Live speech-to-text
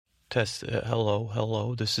Test.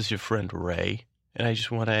 Hello. This is your friend Ray. And I just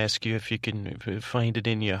want to ask you if you can find it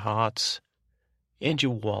in your hearts and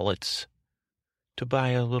your wallets to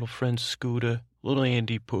buy a little friend Scooter, little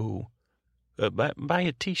Andy Pooh. Buy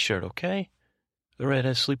a t-shirt, okay? The Red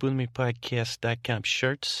Hat Sleep With Me Podcast.com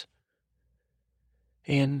shirts.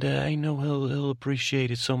 And I know he'll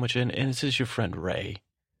appreciate it so much. And this is your friend Ray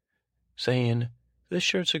saying, the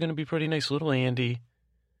shirts are going to be pretty nice. Little Andy,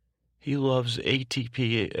 he loves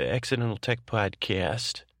ATP, Accidental Tech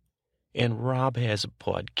Podcast. And Rob has a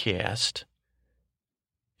podcast.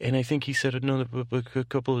 And I think he said a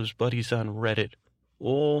couple of his buddies on Reddit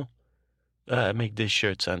all make these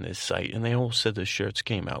shirts on this site. And they all said the shirts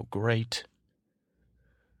came out great.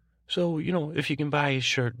 So, if you can buy a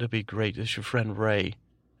shirt, that'd be great. It's your friend Ray.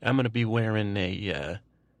 I'm going to be wearing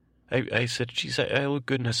I said, geez, I look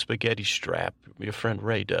good in a spaghetti strap. Your friend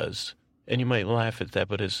Ray does. And you might laugh at that,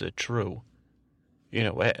 but is it true?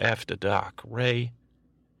 After dark, Ray,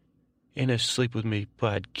 in a Sleep With Me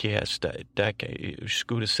podcast,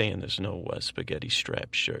 Scooter saying there's no spaghetti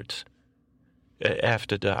strap shirts.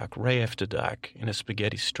 After dark, Ray After Dark, in a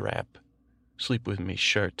spaghetti strap, Sleep With Me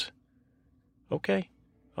shirt. Okay.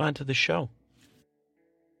 On to the show.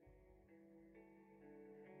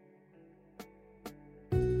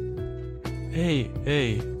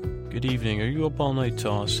 Hey, good evening. Are you up all night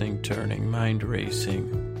tossing, turning, mind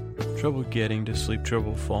racing? Trouble getting to sleep,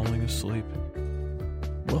 trouble falling asleep?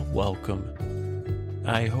 Well, welcome.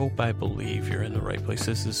 I believe you're in the right place.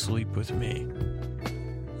 This is Sleep With Me,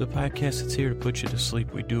 the podcast that's here to put you to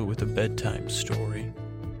sleep. We do it with a bedtime story.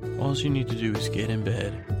 All you need to do is get in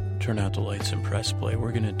bed, turn out the lights and press play.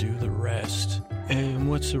 We're going to do the rest. And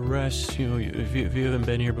what's the rest? If you haven't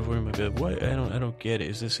been here before, what? I don't get it.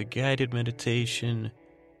 Is this a guided meditation?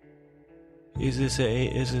 Is this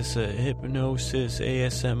a hypnosis,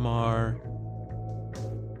 ASMR,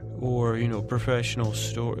 or, professional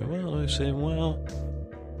story? Well, I say,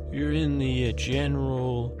 you're in the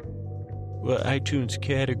general iTunes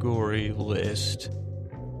category list.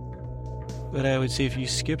 But I would say if you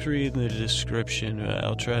skip reading the description,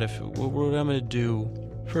 I'll try to... What I'm going to do,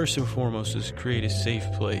 first and foremost, is create a safe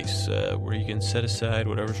place where you can set aside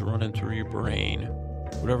whatever's running through your brain,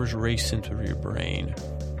 whatever's racing through your brain,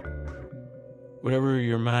 whatever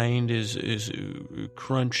your mind is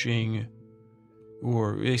crunching,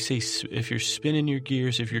 or they say if you're spinning your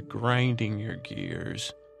gears, if you're grinding your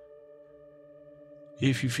gears,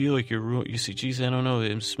 if you feel like you say, geez, I don't know,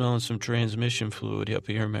 I'm smelling some transmission fluid up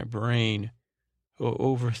here in my brain, or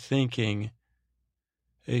overthinking.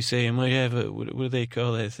 They say I might have what do they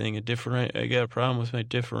call that thing? I got a problem with my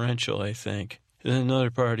differential, I think. And then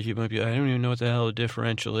another part of you might be, I don't even know what the hell a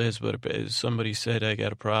differential is, but somebody said I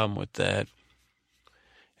got a problem with that.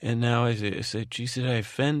 And now I say, geez, did I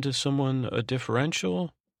offend someone a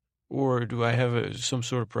differential? Or do I have some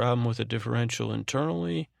sort of problem with a differential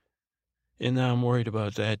internally? And now I'm worried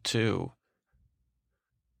about that too.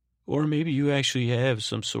 Or maybe you actually have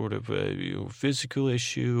some sort of physical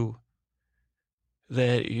issue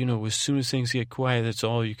that, as soon as things get quiet, that's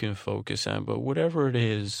all you can focus on. But whatever it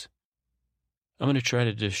is, I'm going to try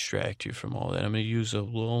to distract you from all that. I'm going to use a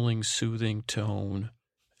lulling, soothing tone.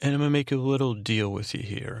 And I'm going to make a little deal with you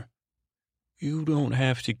here. You don't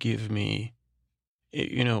have to give me,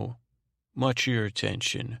 much of your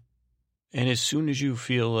attention. And as soon as you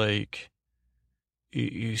feel like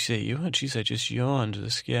you say, geez, I just yawned.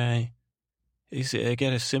 This guy, he said, I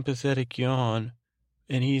got a sympathetic yawn,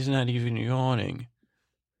 and he's not even yawning.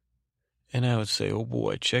 And I would say, oh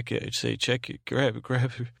boy, check it. I'd say, check it. Grab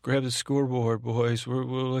the scoreboard, boys. We're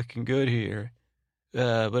looking good here.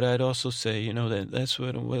 But I'd also say, that's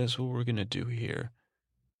what we're going to do here.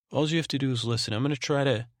 All you have to do is listen. I'm going to try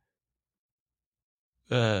to,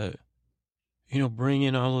 bring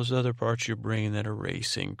in all those other parts of your brain that are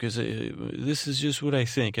racing, because this is just what I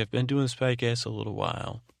think. I've been doing this podcast a little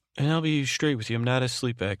while, and I'll be straight with you. I'm not a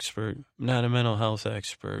sleep expert. I'm not a mental health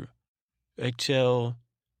expert. I tell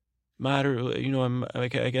moderately,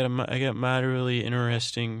 I got moderately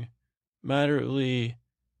interesting,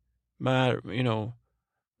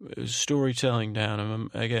 storytelling down.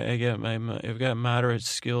 I've got moderate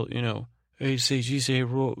skill, I say, geez, hey,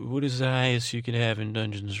 what is the highest you can have in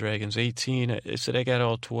Dungeons & Dragons? 18. I said, I got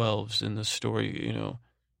all 12s in the story,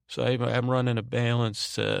 So I'm running a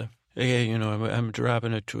balanced, I'm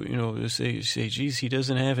dropping a, say, geez, he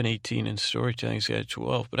doesn't have an 18 in storytelling. He's got a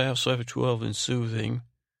 12. But I also have a 12 in soothing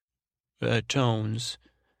tones.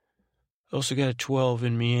 I also got a 12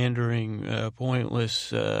 in meandering,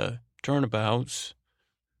 pointless turnabouts.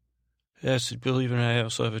 Yes, believe it or not, I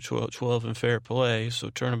also have a 12 in fair play,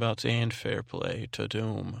 so turnabouts and fair play to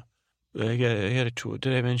doom. Did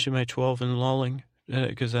I mention my 12 and lulling?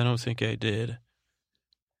 Because I don't think I did.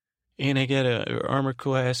 And I got a armor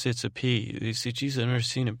class. It's a P. They say, geez, I've never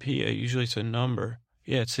seen a P. Usually it's a number.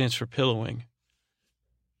 Yeah, it stands for pillowing.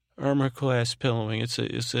 Armor class pillowing. It's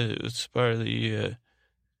part of the,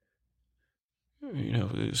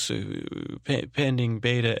 it's pending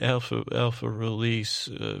beta alpha release,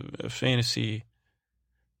 fantasy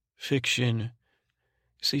fiction.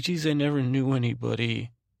 See, geez, I never knew anybody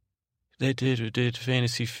that did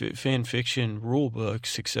fantasy fan fiction rule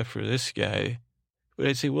books except for this guy. But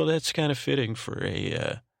I'd say, well, that's kind of fitting for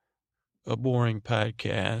a boring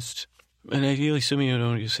podcast. And ideally, some of you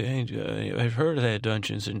don't say, hey, I've heard of that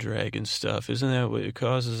Dungeons and Dragons stuff. Isn't that what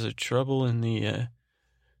causes the trouble in the...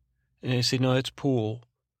 And I say, no, that's pool.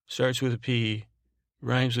 Starts with a P,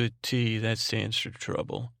 rhymes with T, that stands for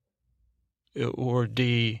trouble. Or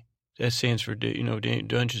D, that stands for,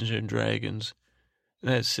 Dungeons and Dragons.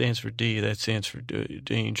 That stands for D, that stands for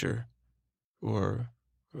danger. Or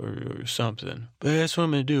something. But that's what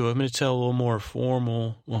I'm going to do. I'm going to tell a little more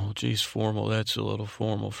formal. Well, geez, formal. That's a little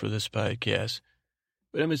formal for this podcast.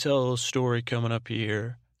 But I'm going to tell a little story coming up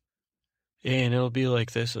here. And it'll be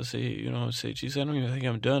like this. I'll say, geez, I don't even think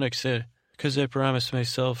I'm done. Because I promised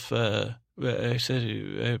myself, I'd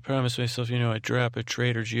drop a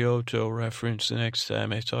Trader Giotto reference the next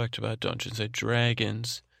time I talked about Dungeons and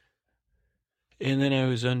Dragons. And then I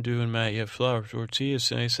was undoing my flour tortillas,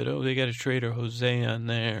 and I said, oh, they got a Trader Jose on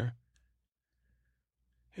there.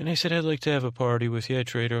 And I said, I'd like to have a party with you,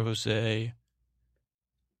 Trader Jose.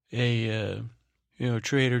 Trader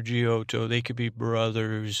Giotto, they could be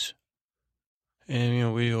brothers.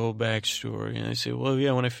 And, we owe backstory. And I said, well,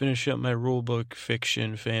 yeah, when I finish up my rule book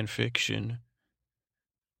fiction, fan fiction.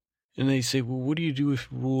 And they say, well, what do you do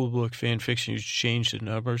with rule book fan fiction? You change the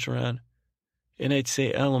numbers around? And I'd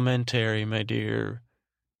say elementary, my dear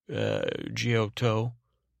Giotto.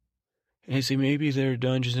 And I'd say maybe they're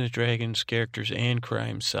Dungeons and Dragons characters and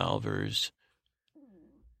crime solvers.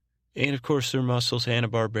 And, of course, their muscles, Hannah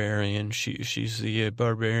Barbarian. She's the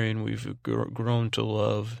barbarian we've grown to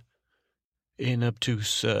love in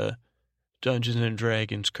obtuse Dungeons and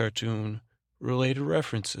Dragons cartoon-related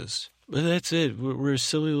references. But that's it. We're a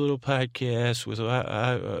silly little podcast with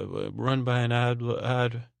run by an odd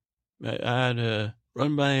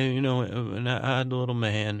little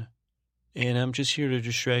man, and I'm just here to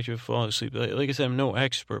distract you and fall asleep. Like I said, I'm no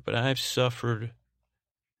expert, but I've suffered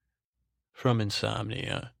from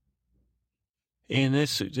insomnia. And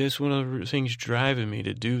that's one of the things driving me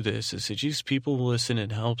to do this, is that, geez, people listen,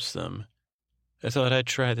 it helps them. I thought I'd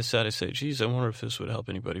try this out. I said, geez, I wonder if this would help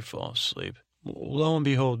anybody fall asleep. Lo and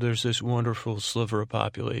behold, there's this wonderful sliver of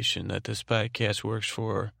population that this podcast works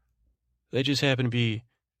for. They just happen to be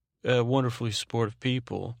wonderfully supportive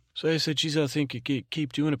people. So I said, geez, I think you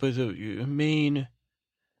keep doing it. But the main,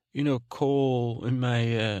 coal in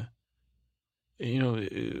my,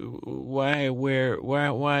 why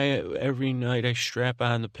every night I strap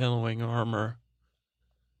on the pillowing armor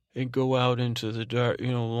and go out into the dark,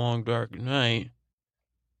 long, dark night.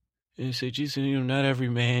 And I say, geez, not every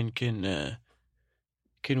man can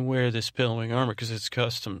wear this pillowing armor because it's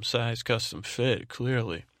custom size, custom fit,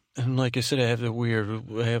 clearly. And like I said, I have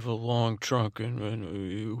a long trunk,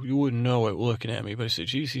 and you wouldn't know it looking at me. But I said,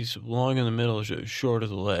 geez, he's long in the middle, short of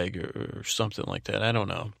the leg, or something like that. I don't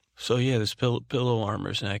know. So, yeah, this pillow armor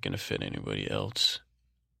is not going to fit anybody else.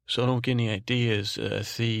 So don't get any ideas,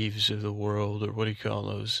 thieves of the world, or what do you call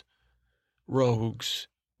those? Rogues,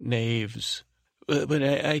 knaves. But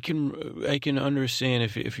I can understand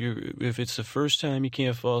if it's the first time you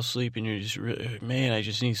can't fall asleep and you're just, man, I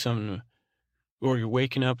just need something. Or you're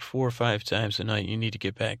waking up 4 or 5 times a night, you need to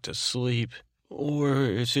get back to sleep. Or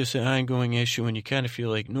it's just an ongoing issue and you kind of feel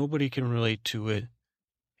like nobody can relate to it.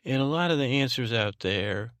 And a lot of the answers out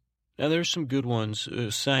there, now there's some good ones,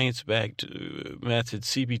 science-backed method,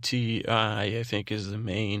 CBTI, I think is the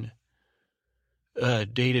main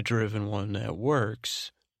data-driven one that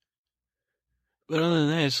works. But other than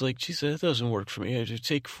that, it's like, geez, that doesn't work for me. I have to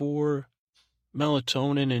take 4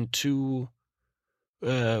 melatonin and 2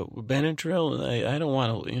 Benadryl. I don't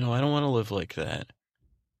want to, I don't want to live like that.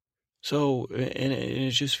 So, and it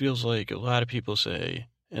just feels like a lot of people say,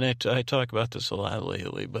 and I talk about this a lot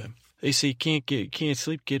lately, but they say can't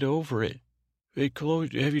sleep, get over it.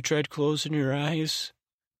 Have you tried closing your eyes?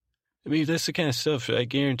 I mean, that's the kind of stuff I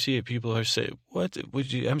guarantee it. People are saying, what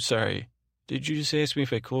would you? I'm sorry. Did you just ask me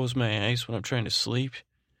if I close my eyes when I'm trying to sleep?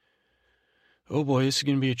 Oh boy, this is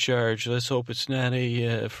going to be a charge. Let's hope it's not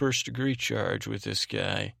a first-degree charge with this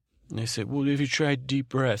guy. And I said, well, have you tried deep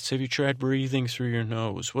breaths? Have you tried breathing through your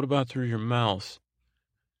nose? What about through your mouth?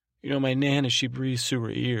 My Nana, she breathes through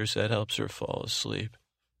her ears. That helps her fall asleep.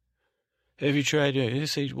 Have you tried to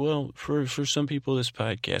say, well, for some people, this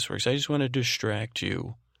podcast works. I just want to distract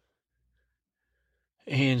you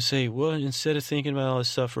and say, well, instead of thinking about all this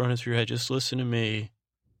stuff running through your head, just listen to me.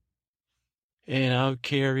 And I'll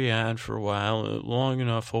carry on for a while, long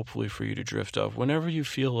enough, hopefully, for you to drift off. Whenever you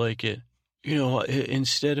feel like it,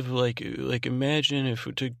 instead of like imagine if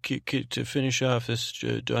to finish off this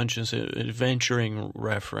Dungeons adventuring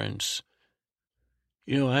reference,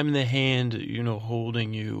 I'm the hand,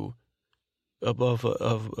 holding you above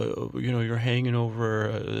you're hanging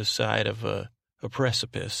over the side of a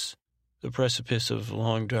precipice, the precipice of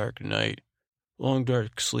long dark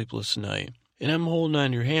sleepless night. And I'm holding on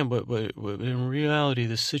to your hand, but in reality,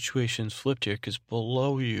 the situation's flipped here because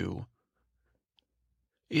below you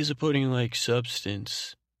is a pudding-like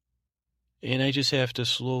substance, and I just have to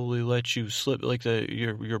slowly let you slip, like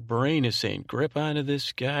your brain is saying, grip onto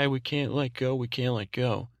this guy, we can't let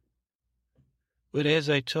go. But as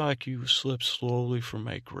I talk, you slip slowly from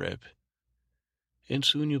my grip, and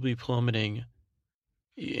soon you'll be plummeting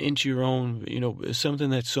into your own,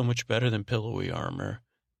 something that's so much better than pillowy armor,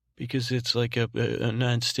 because it's like a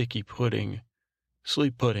non-sticky pudding,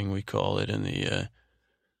 sleep pudding we call it in the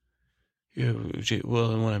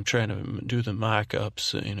well, when I'm trying to do the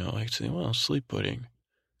mock-ups, I say, well, sleep pudding.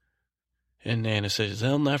 And Nana says,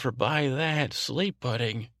 they'll never buy that, sleep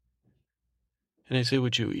pudding. And I say,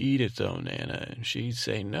 would you eat it, though, Nana? And she'd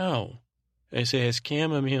say, no. I say, it's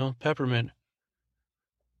chamomile, peppermint.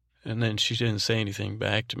 And then she didn't say anything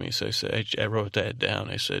back to me, so I wrote that down.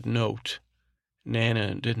 I said, note,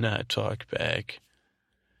 Nana did not talk back.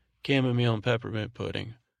 Chamomile and peppermint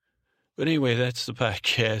pudding. But anyway, that's the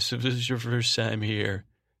podcast. If this is your first time here,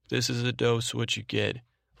 this is a dose of what you get.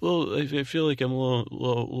 I feel like I'm a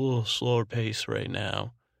little slower pace right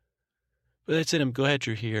now. But that's it. I'm glad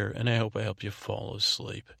you're here, and I hope I help you fall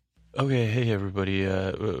asleep. Okay, hey everybody.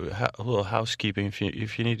 A little housekeeping.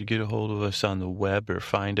 If you need to get a hold of us on the web or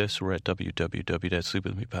find us, we're at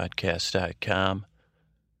www.sleepwithmepodcast.com.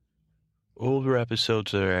 Older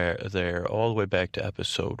episodes are there all the way back to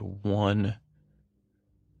episode 1.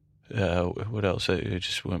 What else? I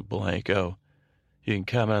just went blank. Oh, you can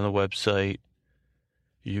comment on the website.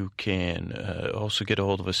 You can also get a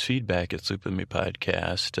hold of us, feedback at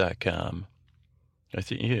sleepwithmepodcast.com. I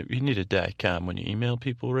think you need a .com when you email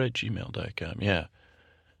people, right? gmail.com, yeah.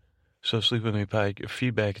 So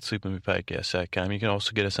feedback at sleepwithmepodcast.com. You can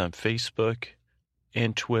also get us on Facebook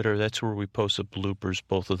and Twitter. That's where we post the bloopers,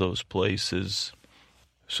 both of those places.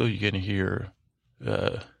 So you're going to hear...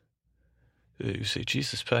 you say,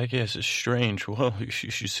 "Jesus, this podcast is strange." Well, you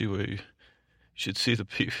should see you should see the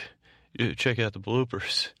people. Check out the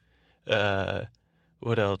bloopers.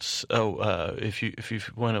 What else? Oh, if you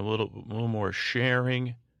want a little more sharing,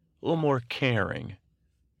 a little more caring,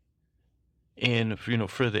 and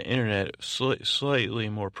for the internet, slightly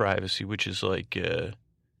more privacy, which is like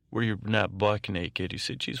where you're not buck naked. You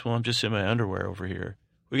say, "Geez, well, I'm just in my underwear over here."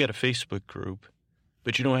 We got a Facebook group,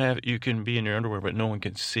 but you can be in your underwear, but no one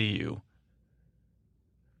can see you.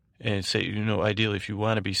 And say, ideally, if you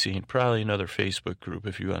want to be seen, probably another Facebook group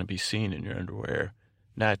if you want to be seen in your underwear,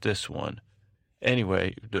 not this one.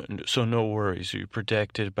 Anyway, so no worries. You're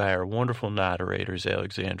protected by our wonderful moderators,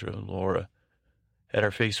 Alexandra and Laura, at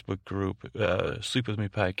our Facebook group,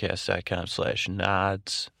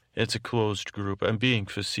 sleepwithmepodcast.com/nods. It's a closed group. I'm being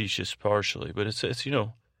facetious partially, but it's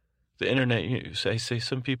the internet. I say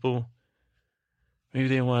some people... Maybe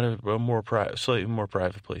they want a slightly more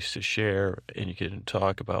private place to share, and you can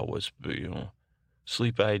talk about what's,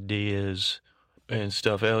 sleep ideas and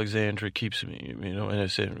stuff. Alexandra keeps me, and I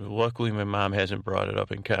said, luckily my mom hasn't brought it up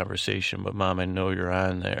in conversation, but Mom, I know you're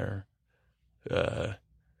on there.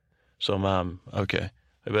 So Mom, okay,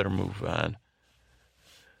 I better move on.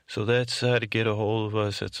 So that's how to get a hold of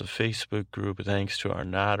us. It's a Facebook group, thanks to our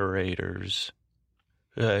moderators.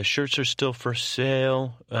 Shirts are still for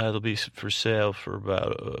sale. They'll be for sale for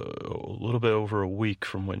about a little bit over a week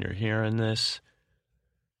from when you're hearing this.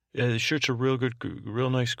 The shirts are real good, real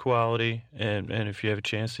nice quality, and if you have a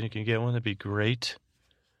chance and you can get one, that'd be great.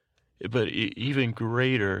 But even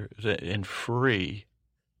greater and free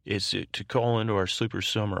is to call into our Sleeper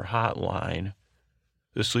Summer hotline.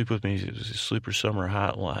 The Sleep With Me Sleeper Summer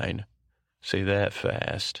hotline. Say that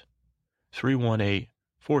fast.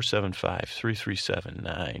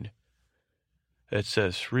 318-475-3379. That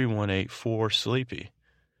says 318-4-SLEEPY.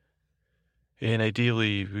 And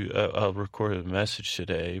ideally, I'll record a message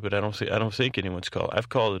today, but I don't think anyone's called. I've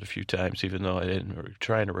called it a few times, even though I didn't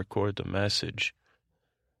trying to record the message.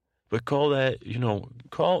 But call that,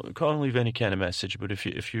 call and leave any kind of message. But if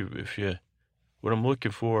you what I'm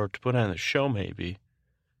looking for to put on the show maybe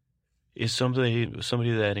is somebody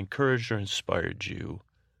that encouraged or inspired you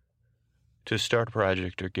to start a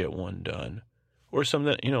project or get one done, or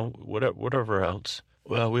something, whatever else.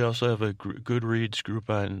 Well, we also have a Goodreads group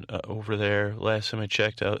on over there. Last time I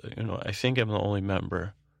checked out, I think I'm the only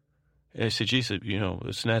member. And I said, geez,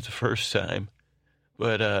 it's not the first time.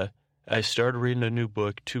 But I started reading a new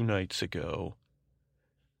book 2 nights ago.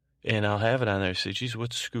 And I'll have it on there. I say, geez,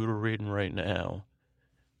 what's Scooter reading right now?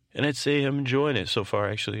 And I'd say I'm enjoying it so far.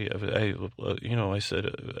 Actually, I said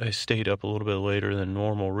I stayed up a little bit later than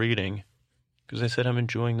normal reading because I said I'm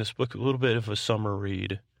enjoying this book, a little bit of a summer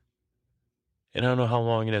read. And I don't know how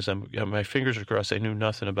long it is. My fingers are crossed. I knew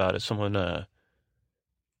nothing about it.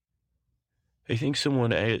 I think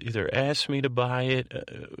someone either asked me to buy it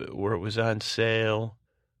or it was on sale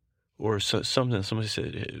or something. Somebody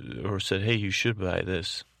said, hey, you should buy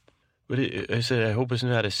this. But I said, I hope it's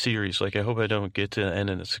not a series. Like, I hope I don't get to the end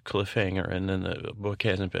and it's a cliffhanger and then the book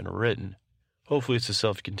hasn't been written. Hopefully it's a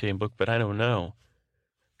self-contained book, but I don't know.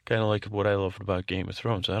 Kind of like what I loved about Game of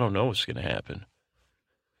Thrones. I don't know what's going to happen.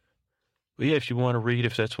 But yeah, if you want to read,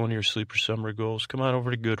 if that's one of your sleeper summer goals, come on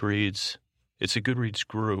over to Goodreads. It's a Goodreads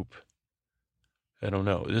group. I don't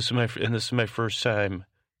know. This is my first time,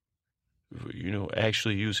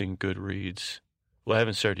 actually using Goodreads. Well, I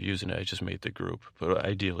haven't started using it. I just made the group. But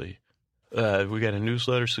ideally, we got a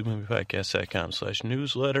newsletter,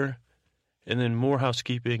 sleepmoviepodcast.com/newsletter. And then more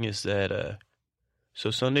housekeeping is that, so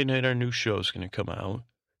Sunday night our new show is going to come out.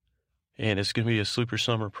 And it's going to be a sleeper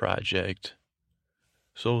summer project.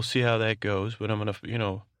 So we'll see how that goes. But I'm going to,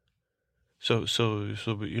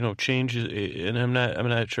 change is, and I'm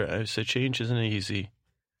not trying, I said change isn't easy.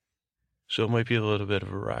 So it might be a little bit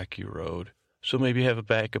of a rocky road. So maybe have a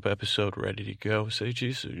backup episode ready to go. Say,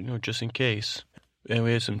 geez, just in case. And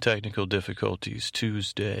we had some technical difficulties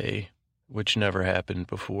Tuesday, which never happened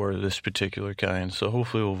before, this particular kind. So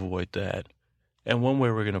hopefully we'll avoid that. And one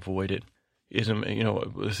way we're going to avoid it is,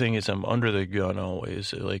 the thing is I'm under the gun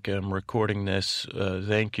always. Like I'm recording this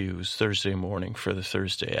thank yous Thursday morning for the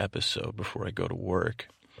Thursday episode before I go to work.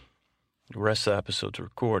 The rest of the episode's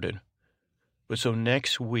recorded. But so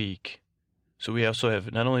next week, so we also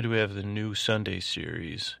have, not only do we have the new Sunday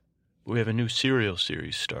series, but we have a new serial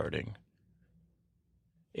series starting.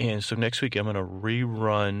 And so next week I'm going to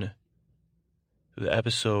rerun the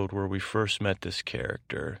episode where we first met this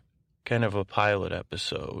character, kind of a pilot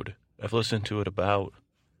episode. I've listened to it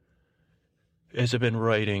as I've been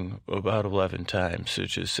writing, about 11 times. So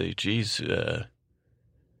just say, geez,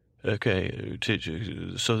 okay,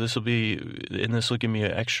 so this will give me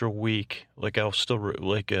an extra week, like I'll still,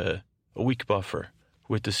 like a week buffer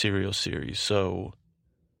with the serial series. So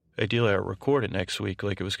ideally I'll record it next week,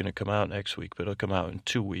 like it was going to come out next week, but it'll come out in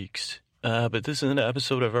 2 weeks. But this isn't an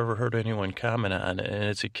episode I've ever heard anyone comment on, and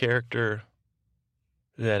it's a character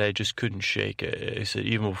that I just couldn't shake. I said,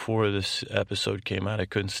 even before this episode came out, I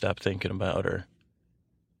couldn't stop thinking about her.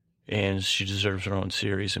 And she deserves her own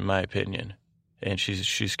series, in my opinion. And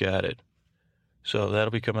she's got it. So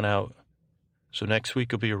that'll be coming out. So next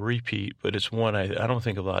week will be a repeat, but it's one I don't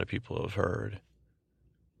think a lot of people have heard.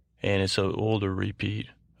 And it's an older repeat,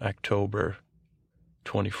 October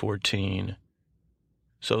 2014.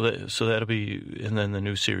 So that'll be, and then the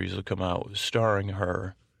new series will come out starring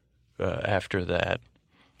her after that.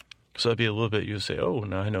 So that'd be a little bit, you'll say, oh,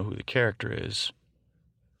 now I know who the character is.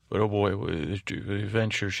 But oh boy, the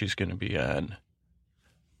adventure she's going to be on.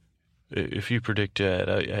 If you predict that,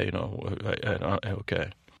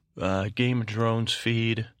 okay. Game of Thrones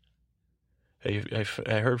feed. I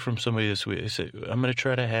heard from somebody this week. They said, I'm going to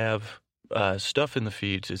try to have stuff in the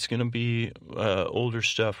feeds. It's going to be older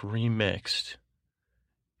stuff remixed.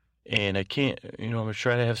 And I can't, I'm going to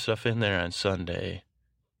try to have stuff in there on Sunday.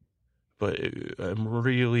 But I'm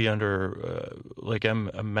really I'm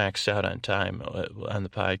maxed out on time on the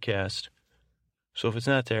podcast. So if it's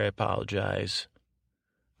not there, I apologize.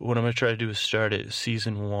 What I'm going to try to do is start at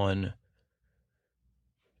season 1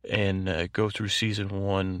 and go through season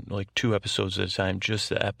 1, like 2 episodes at a time, just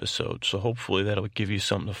the episode. So hopefully that'll give you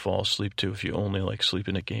something to fall asleep to if you only like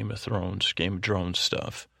sleeping to Game of Thrones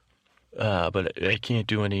stuff. But I can't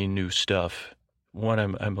do any new stuff. One,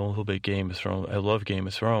 I'm a little bit Game of Thrones. I love Game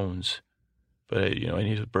of Thrones, but I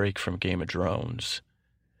need a break from Game of Thrones.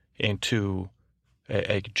 And 2,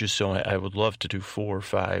 I just don't. I would love to do 4 or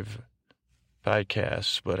 5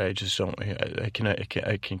 podcasts, but I just don't. I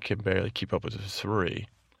can barely keep up with the 3.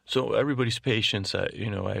 So everybody's patience, I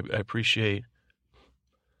appreciate.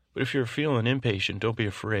 But if you're feeling impatient, don't be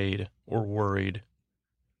afraid or worried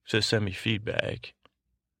to send me feedback.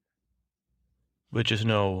 But just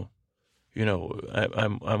know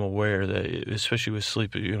I'm aware that, especially with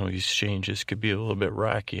sleep, these changes could be a little bit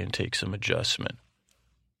rocky and take some adjustment.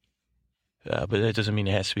 But that doesn't mean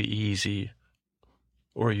it has to be easy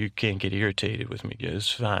or you can't get irritated with me.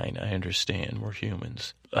 It's fine. I understand. We're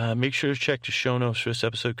humans. Make sure to check the show notes for this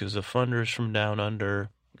episode because the funders from Down Under,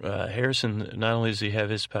 Harrison, not only does he have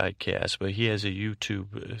his podcast, but he has a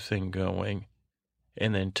YouTube thing going.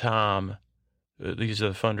 And then Tom, these are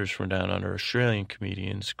the funders from Down Under, Australian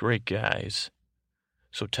comedians, great guys.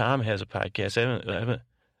 So Tom has a podcast.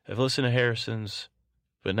 I've listened to Harrison's,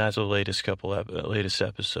 but not the latest latest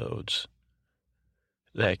episodes.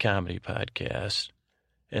 That comedy podcast.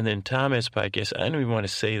 And then Tom has a podcast. I don't even want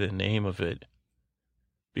to say the name of it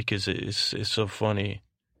because it's so funny.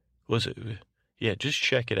 Yeah, just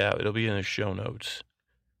check it out. It'll be in the show notes.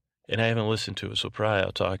 And I haven't listened to it, so probably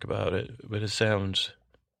I'll talk about it. But it sounds,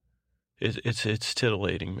 it's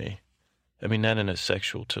titillating me. I mean, not in a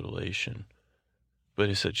sexual titillation. But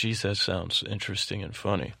he said, geez, that sounds interesting and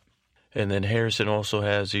funny. And then Harrison also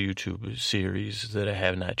has a YouTube series that I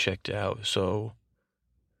have not checked out. So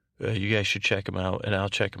you guys should check them out, and I'll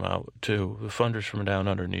check them out too. The funders from Down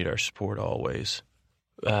Under need our support always.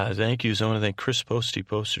 Thank yous. I want to thank Chris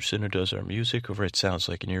Posterson, who does our music over at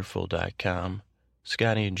SoundsLikeAnEarful.com.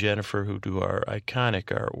 Scotty and Jennifer, who do our iconic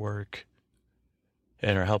artwork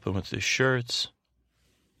and are helping with the shirts.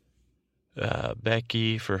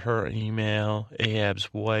 Becky for her email.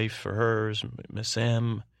 Ahab's wife for hers. Miss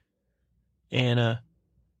M. Anna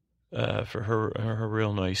for her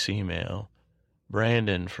real nice email.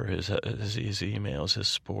 Brandon for his emails, his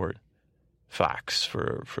support. Fox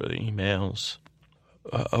for the emails.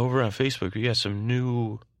 Over on Facebook, we got some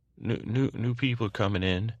new people coming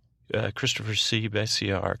in. Christopher C,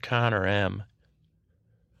 Bessie R, Connor M,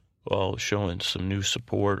 all showing some new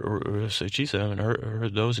support. Or say, geez, I haven't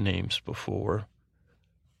heard those names before.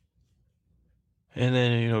 And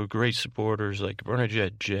then, great supporters like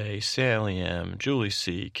Bernadette J, Sally M, Julie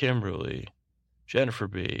C, Kimberly, Jennifer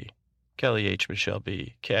B, Kelly H, Michelle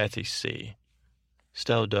B, Kathy C,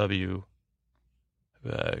 Stella W,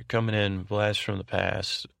 coming in, blast from the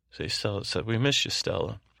past. Say, Stella said, we miss you,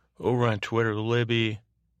 Stella. Over on Twitter, Libby,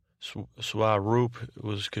 Swaroop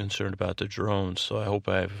was concerned about the drones, so I hope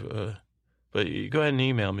but you go ahead and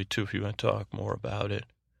email me too if you want to talk more about it.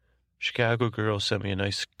 Chicago Girl sent me a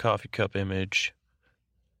nice coffee cup image.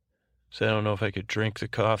 So I don't know if I could drink the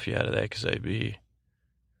coffee out of that because I'd be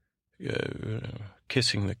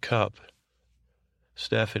kissing the cup.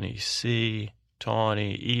 Stephanie C,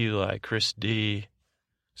 Tawny, Eli, Chris D,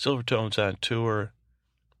 Silvertone's on tour.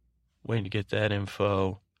 Waiting to get that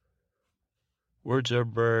info. Words Are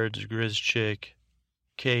Birds, Grizz Chick,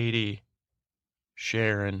 Katie,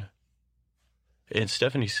 Sharon, and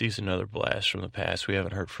Stephanie C's another blast from the past. We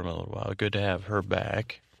haven't heard from her in a little while. Good to have her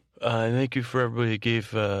back. Thank you for everybody who gave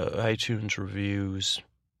iTunes reviews,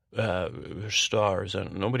 stars.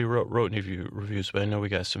 Nobody wrote any reviews, but I know we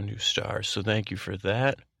got some new stars, so thank you for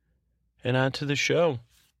that. And on to the show.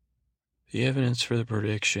 The evidence for the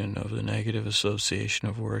prediction of the negative association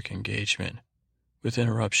of work engagement with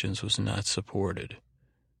interruptions was not supported.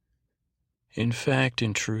 In fact,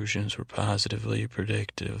 intrusions were positively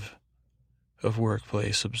predictive of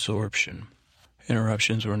workplace absorption.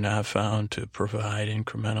 Interruptions were not found to provide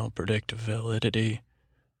incremental predictive validity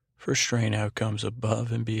for strain outcomes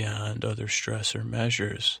above and beyond other stressor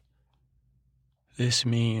measures. This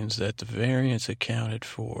means that the variance accounted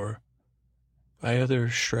for by other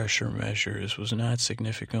stressor measures was not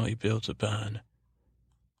significantly built upon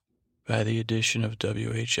by the addition of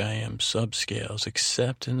WHIM subscales,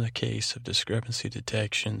 except in the case of discrepancy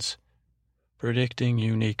detections predicting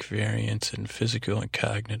unique variance in physical and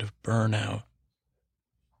cognitive burnout.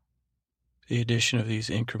 The addition of these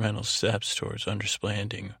incremental steps towards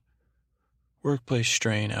understanding workplace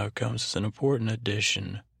strain outcomes is an important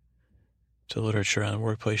addition to literature on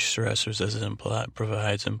workplace stressors as it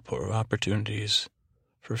provides opportunities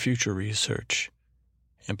for future research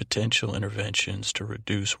and potential interventions to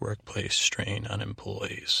reduce workplace strain on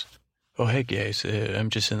employees. Oh, hey guys, I'm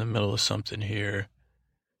just in the middle of something here.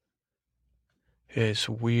 It's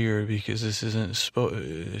weird because this isn't,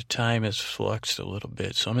 time has fluxed a little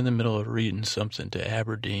bit, so I'm in the middle of reading something to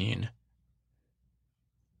Aberdeen.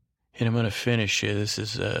 And I'm going to finish it. This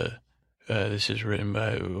is written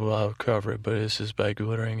by, well, I'll cover it, but this is by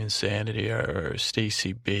Glittering Insanity, or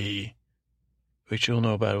Stacy B., which you'll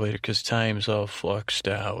know about later because time's all fluxed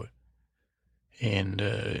out. And,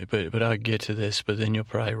 but I'll get to this, but then you'll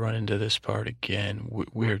probably run into this part again.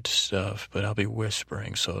 Weird stuff, but I'll be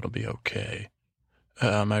whispering, so it'll be okay.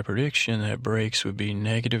 My prediction that breaks would be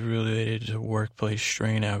negative related to workplace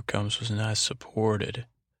strain outcomes was not supported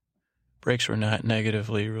Breaks were not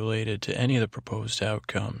negatively related to any of the proposed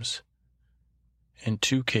outcomes. In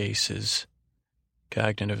 2 cases,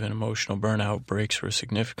 cognitive and emotional burnout breaks were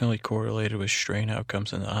significantly correlated with strain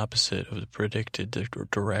outcomes in the opposite of the predicted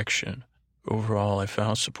direction. Overall, I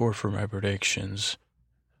found support for my predictions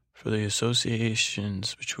for the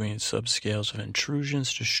associations between subscales of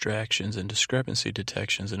intrusions, distractions, and discrepancy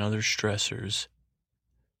detections and other stressors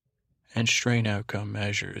and strain outcome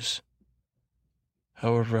measures.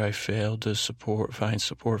 However, I failed to find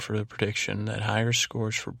support for the prediction that higher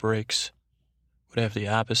scores for breaks would have the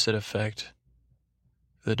opposite effect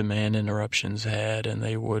the demand interruptions had, and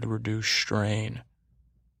they would reduce strain.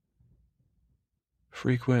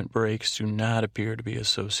 Frequent breaks do not appear to be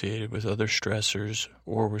associated with other stressors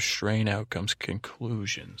or with strain outcomes.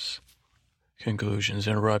 Conclusions.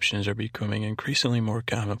 Interruptions are becoming increasingly more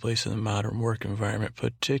commonplace in the modern work environment,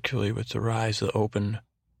 particularly with the rise of open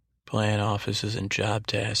plan offices and job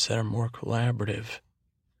tasks that are more collaborative.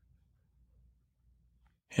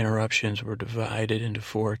 Interruptions were divided into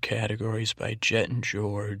 4 categories by Jet and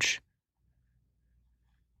George.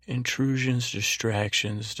 Intrusions,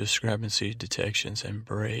 distractions, discrepancy detections, and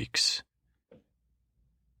breaks.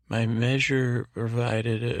 My measure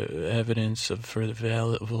provided evidence for the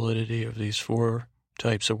validity of these 4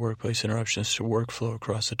 types of workplace interruptions to workflow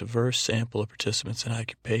across a diverse sample of participants and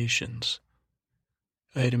occupations.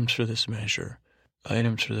 Items for this measure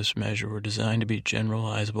were designed to be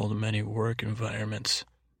generalizable to many work environments.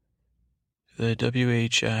 The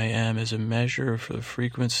WHIM is a measure for the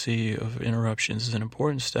frequency of interruptions is an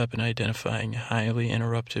important step in identifying highly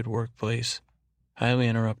interrupted employees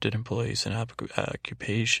and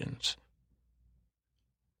occupations.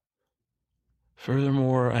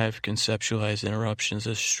 Furthermore, I have conceptualized interruptions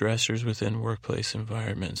as stressors within workplace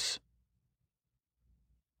environments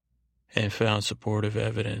and found supportive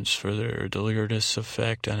evidence for their deleterious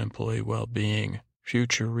effect on employee well-being.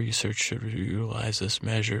 Future research should utilize this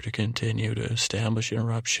measure to continue to establish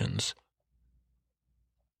interruptions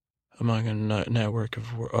among a network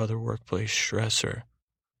of other workplace stressor.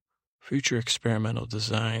 Future experimental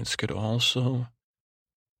designs could also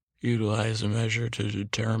utilize the measure to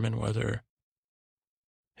determine whether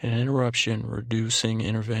an interruption reducing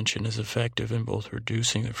intervention is effective in both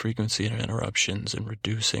reducing the frequency of interruptions and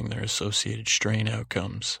reducing their associated strain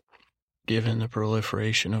outcomes. Given the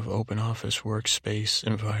proliferation of open office workspace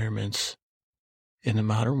environments in the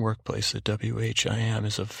modern workplace, the WHIM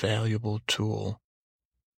is a valuable tool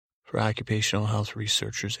for occupational health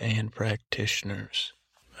researchers and practitioners.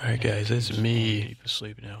 All right, guys, that's me. People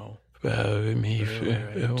sleep now. This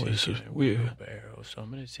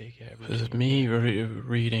is me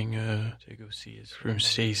reading To go see his from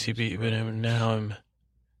Stacy B. But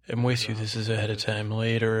I'm with you. This is ahead of time.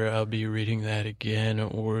 Later, I'll be reading that again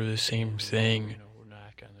or the same thing.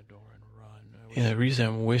 knock on the door and run. And the reason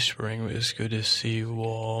I'm whispering is good to see you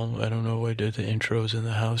all. I don't know. I did the intros and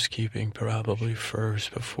the housekeeping probably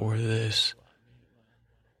first before this.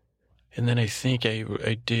 And then I think I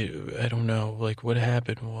did, I don't know, like what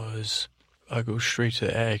happened was I'll go straight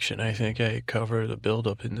to action. I think I covered the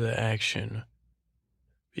build-up into the action.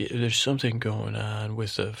 There's something going on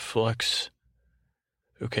with the flux.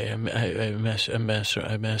 Okay, I'm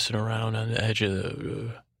messing around on the edge of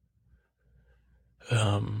the,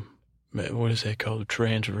 what is that called?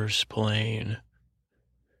 Transverse plane.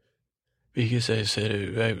 Because I said,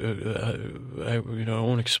 I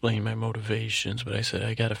won't explain my motivations, but I said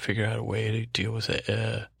I got to figure out a way to deal with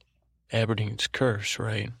Aberdeen's curse,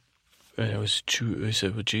 right? And it was I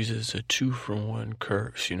said, well, Jesus, it's a 2-for-1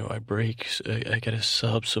 curse. I got to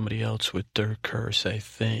sub somebody else with their curse, I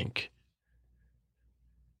think.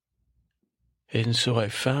 And so I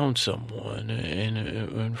found someone, and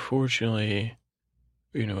unfortunately,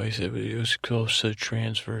 I said it was close to the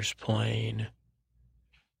transverse plane.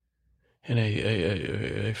 And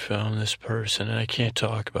I found this person, and I can't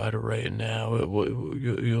talk about it right now.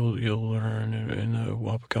 You'll learn in the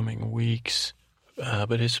upcoming weeks.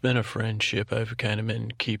 But it's been a friendship I've kind of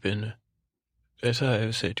been keeping. As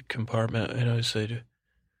I said,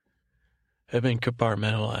 I've been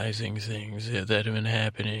compartmentalizing things that have been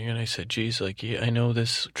happening. And I said, geez, I know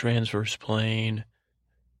this transverse plane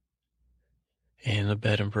and the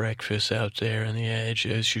bed and breakfast out there on the edge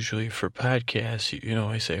is usually for podcasts.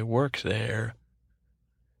 I say I work there,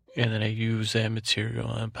 and then I use that material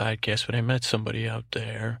on podcasts. But I met somebody out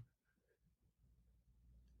there,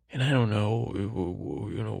 and I don't know,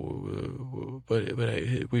 but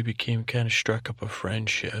we became kind of struck up a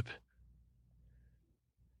friendship.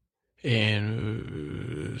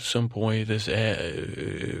 And at some point, I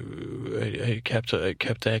kept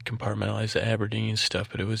that compartmentalized Aberdeen stuff,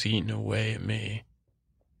 but it was eating away at me.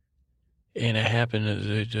 And I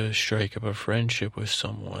happened to strike up a friendship with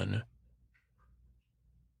someone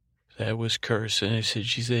that was cursed. And I said,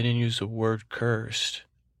 geez, they didn't use the word cursed.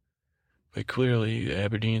 But clearly,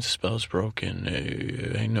 Aberdeen's spell's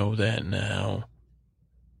broken. I know that now.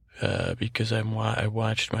 Because I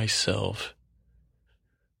watched myself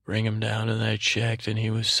bring him down, and I checked, and he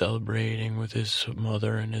was celebrating with his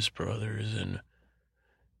mother and his brothers, and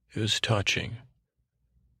it was touching.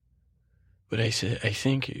 But I said,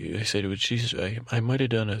 it was Jesus. I might have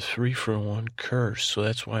done a 3-for-1 curse, so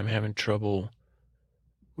that's why I'm having trouble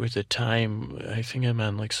with the time. I think I'm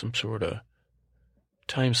on like some sort of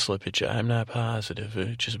time slippage. I'm not positive.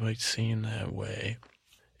 It just might seem that way.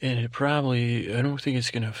 And it probably, I don't think it's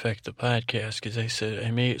going to affect the podcast, because I said,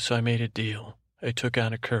 I made a deal. I took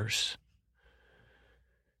on a curse.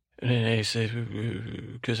 And then I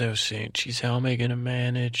said, because I was saying, geez, how am I going to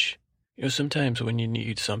manage? You know, sometimes when you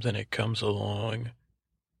need something, it comes along.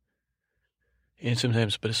 And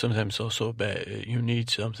sometimes also bad. You need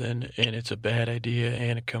something, and it's a bad idea,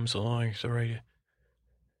 and it comes along. It's all right.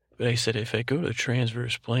 But I said, if I go to the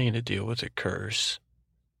transverse plane to deal with a curse,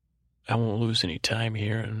 I won't lose any time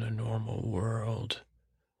here in the normal world.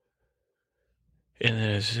 And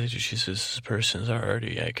then she says, this person's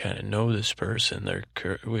already, I kind of know this person. And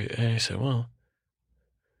I said, well,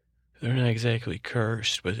 they're not exactly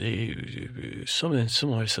cursed, but something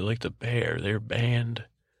similar. I said, like the bear, they're banned.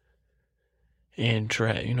 And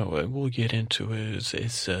we'll get into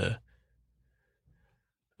it.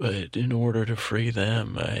 But in order to free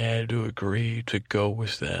them, I had to agree to go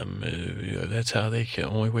with them. That's how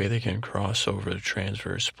only way they can cross over the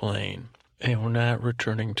transverse plane. They were not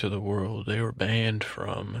returning to the world they were banned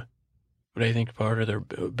from. But I think part of their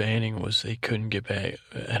banning was they couldn't get back.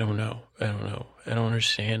 I don't know. I don't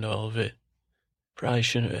understand all of it. Probably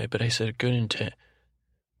shouldn't, but I said good intent.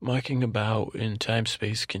 Mucking about in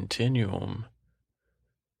time-space continuum.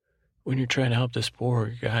 When you're trying to help this poor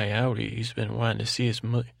guy out, he's been wanting to see his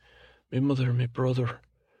mother and my brothers.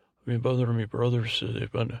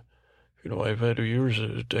 They've been, I've had years,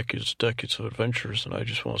 decades of adventures, and I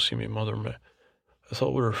just want to see my mother. I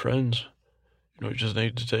thought we were friends. You just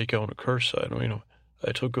need to take on a curse. I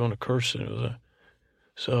took on a curse, and it was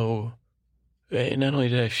so. Not only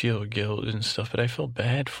did I feel guilt and stuff, but I felt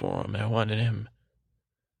bad for him. I wanted him.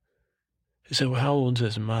 I said, well, how old's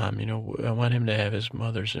his mom? I want him to have his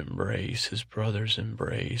mother's embrace, his brother's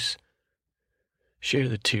embrace. Share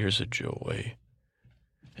the tears of joy.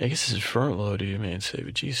 I guess this is front loaded, you may say,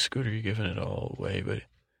 but geez, Scooter, you're giving it all away. But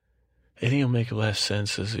I think it'll make less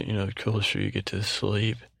sense as, the closer you get to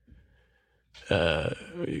sleep.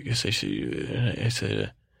 Because I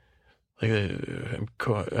said, I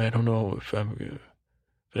don't know if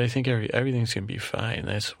but I think everything's going to be fine.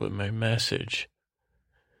 That's what my message.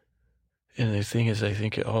 And the thing is, I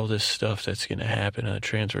think all this stuff that's going to happen on the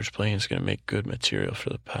transverse plane is going to make good material for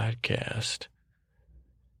the podcast.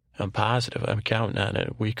 I'm positive. I'm counting on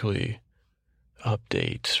it. Weekly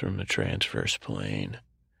updates from the transverse plane.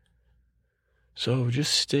 So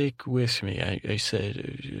just stick with me. I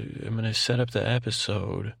said, I'm going to set up the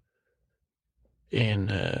episode. And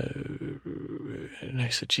I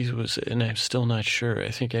said, geez, and I'm still not sure. I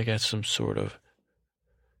think I got some sort of,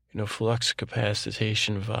 flux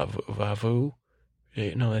capacitation vavu.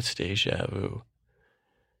 No, that's deja vu.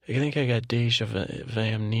 I think I got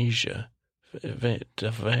amnesia.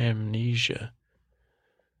 Amnesia.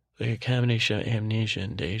 Like a combination of amnesia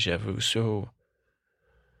and deja vu. So,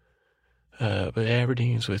 but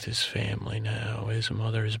Aberdeen's with his family now. His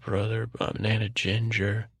mother, his brother, Nana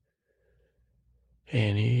Ginger.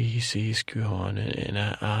 And he's gone. And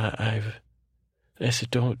I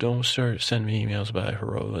said, don't start sending me emails about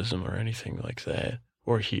heroism or anything like that,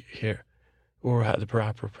 or or the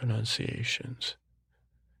proper pronunciations.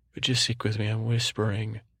 But just stick with me. I'm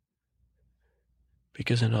whispering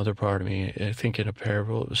because another part of me, I think in a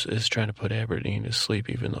parable, is trying to put Aberdeen to sleep,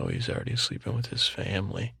 even though he's already sleeping with his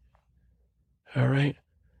family. All right.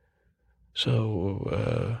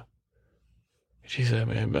 So, geez,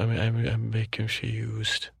 I'm a bit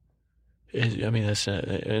confused. That's not,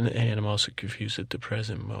 and I'm also confused at the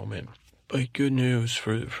present moment. But good news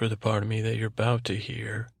for the part of me that you're about to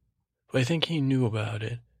hear. Well, I think he knew about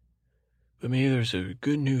it. But maybe there's a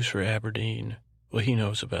good news for Aberdeen. Well, he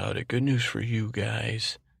knows about it. Good news for you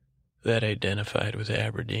guys that identified with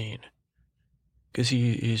Aberdeen. Because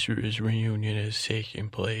his reunion is taking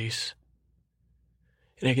place.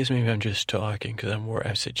 And I guess maybe I'm just talking because I'm worried.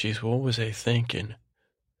 I said, geez, what was I thinking?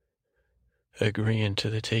 Agreeing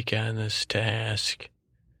to take on this task.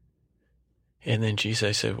 And then, geez,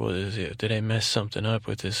 I said, well, did I mess something up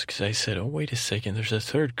with this? Because I said, oh, wait a second, there's a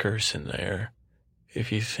third curse in there.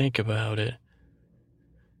 if you think about it.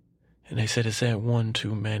 And I said, is that one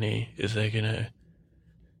too many? Is that going to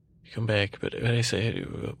come back? But I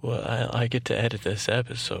said, well, I get to edit this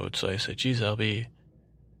episode. So I said, geez, I'll be,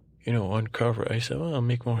 uncover. I said, well, it'll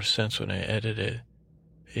make more sense when I edit it,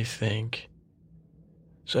 I think.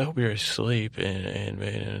 So I hope you're asleep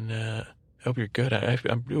and I hope you're good. I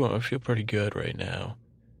feel pretty good right now.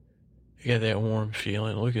 I got that warm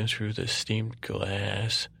feeling looking through the steamed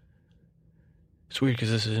glass. It's weird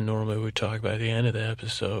because this isn't normally what we talk about at the end of the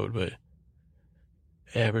episode, but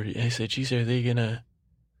I said, geez, are they gonna,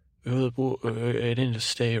 I didn't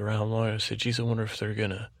stay around long. I said, geez, I wonder if they're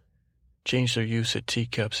gonna change their use of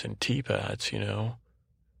teacups and teapots,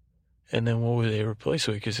 And then what would they replace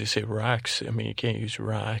it with? Because they say rocks. I mean, you can't use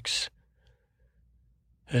rocks.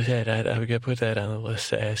 I said, I got to put that on the list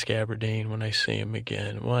to ask Aberdeen when I see him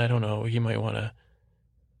again. Well, I don't know. He might want to,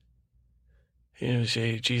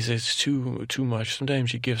 say, geez, it's too much.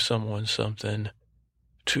 Sometimes you give someone something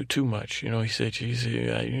too much. He said, geez,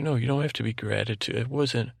 you don't have to be gratitude. It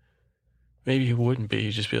wasn't, maybe he wouldn't be.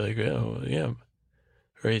 He'd just be like, oh, yeah.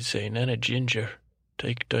 Or he'd say, Nana Ginger,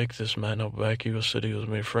 take this man out back. He said he was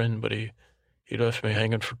my friend, but he left me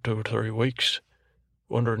hanging for 2 or 3 weeks,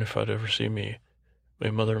 wondering if I'd ever see my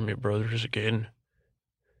mother and my brothers again.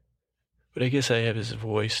 But I guess I have his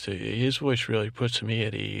voice. His voice really puts me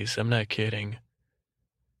at ease. I'm not kidding.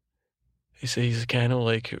 He says he's kind of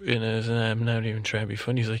like, and I'm not even trying to be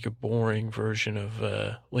funny, he's like a boring version of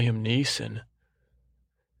Liam Neeson,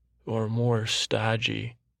 or more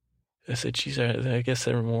stodgy. I said, geez, I guess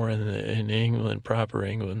they're more in England, proper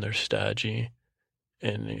England, they're stodgy.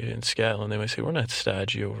 And in Scotland, they might say, we're not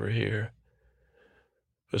stodgy over here.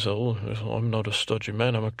 Because I'm not a stodgy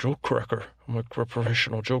man, I'm a joke cracker. I'm a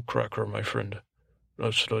professional joke cracker, my friend.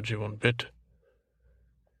 Not stodgy one bit.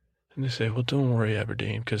 And they say, well, don't worry,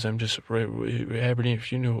 Aberdeen, because I'm just, Aberdeen, if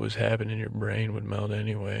you knew what was happening, your brain would melt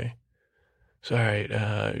anyway. So, all right,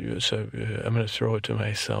 I'm going to throw it to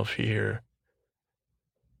myself here.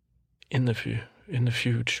 In the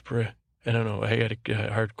future, I don't know, I got a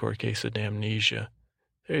hardcore case of Damnesia.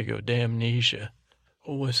 There you go, Damnesia.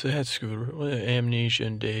 Oh, what's that, Scooter? Well, amnesia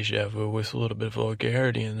and deja vu with a little bit of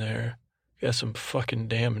vulgarity in there. Got some fucking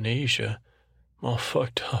Damnesia. I'm all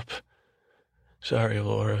fucked up. Sorry,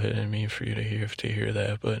 Laura, I didn't mean for you to hear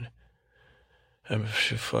that, but I'm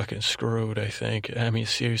fucking screwed, I think. I mean,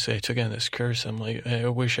 seriously, I took on this curse. I'm like, I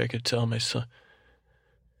wish I could tell my son.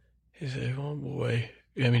 He said, oh, boy.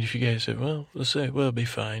 I mean, if you guys said, well, let's say, well, it'll be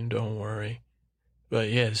fine, don't worry. But,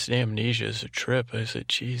 yeah, this Damnesia is a trip. I said,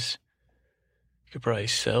 geez, you could probably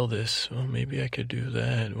sell this. Well, maybe I could do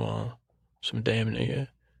that. Well, some Damnesia.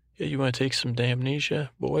 Yeah, you want to take some Damnesia,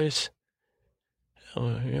 boys?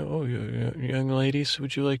 Young ladies,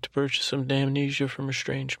 would you like to purchase some Damnesia from a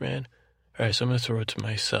strange man? All right, so I'm going to throw it to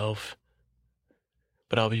myself.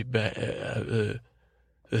 But I'll be back. The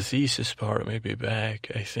thesis part may be back,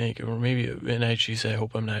 I think. Or maybe, and I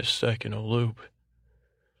hope I'm not stuck in a loop.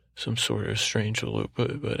 Some sort of strange loop.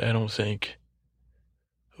 But I don't think,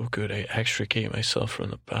 oh, good, I extricate myself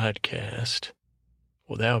from the podcast.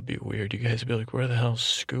 Well, that would be weird. You guys would be like, where the hell's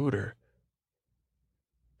Scooter?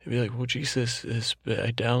 I'd be like, well, Jesus,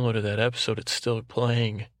 I downloaded that episode. It's still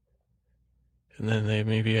playing. And then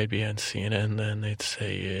maybe I'd be on CNN. Then they'd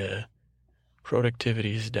say, yeah,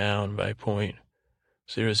 productivity is down by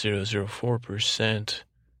 0.0004%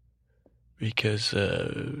 because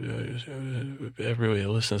everybody who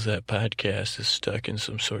listens to that podcast is stuck in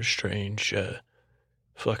some sort of strange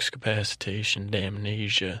flux capacitation,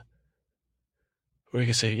 Damnesia. Or you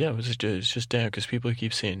can say, yeah, it's just down because people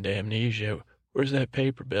keep saying Damnesia. Where's that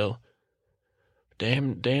paper, Bill?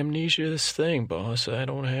 Damnesia, this thing, boss. I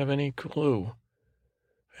don't have any clue.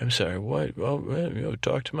 I'm sorry, what? Well,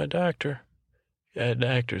 talk to my doctor. Yeah,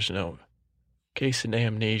 doctor's note. Case of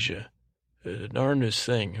Damnesia. The darndest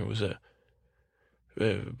thing. It was a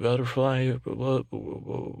butterfly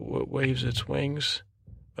waves its wings.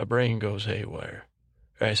 My brain goes haywire.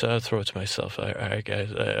 All right, so I'll throw it to myself. All right,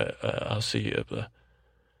 guys, I'll see you.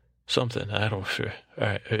 Something, I don't fear. All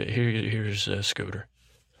right, here's Scooter.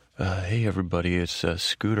 Hey, everybody, it's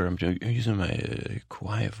Scooter. I'm using my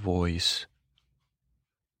quiet voice.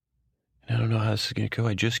 I don't know how this is going to go.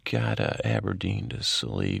 I just got Aberdeen to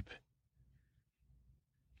sleep.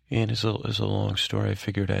 And it's a long story. I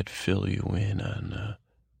figured I'd fill you in on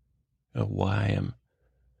why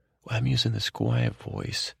I'm using this quiet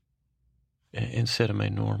voice instead of my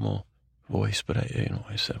normal voice. But I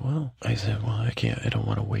said, well, I don't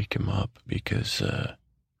want to wake him up because, I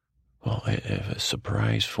have a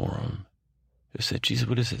surprise for him. I said, geez,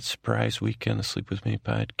 what is it? Surprise weekend, the Sleep With Me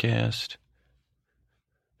podcast?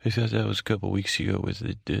 I thought that was a couple weeks ago with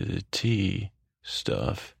the tea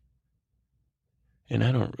stuff. And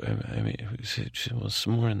I mean, it was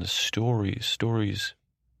more in the stories,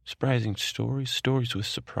 surprising stories with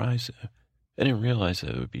surprise. I didn't realize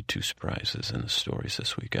that it would be 2 surprises in the stories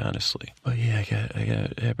this week, honestly. But yeah, I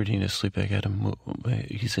got Aberdeen asleep. I got him.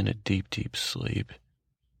 He's in a deep, deep sleep.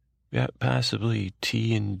 Got possibly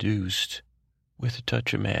tea-induced with a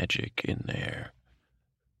touch of magic in there.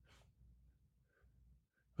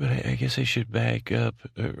 But I guess I should back up,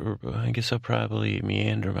 or I guess I'll probably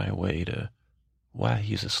meander my way to why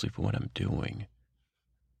he's asleep and what I'm doing.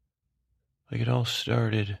 Like it all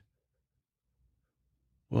started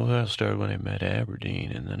when I met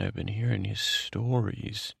Aberdeen, and then I've been hearing his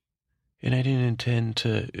stories. And I didn't intend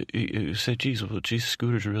to say, geez,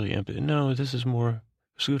 Scooter's really empathy. No, this is more,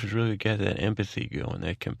 Scooter's really got that empathy going,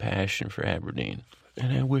 that compassion for Aberdeen.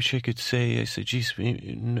 And I wish I could say, I said, geez,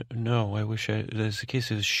 no, I wish that's the case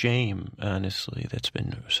of shame, honestly.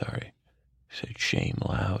 Sorry. I said shame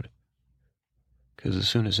loud. Because as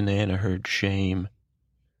soon as Nana heard shame,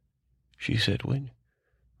 she said, when,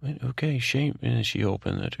 okay, shame. And then she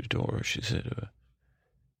opened the door. She said,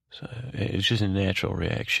 so it's just a natural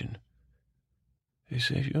reaction. They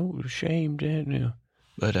said, oh, shame, Dad. You know.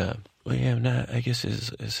 But, well, yeah, I'm not, I guess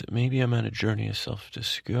maybe I'm on a journey of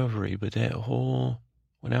self-discovery, but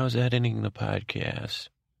when I was editing the podcast,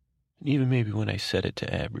 and even maybe when I said it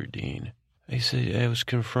to Aberdeen, I said I was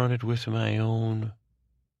confronted with my own,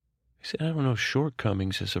 I said, I don't know,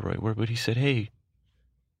 shortcomings is the right word, but he said, hey,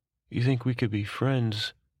 you think we could be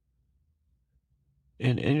friends?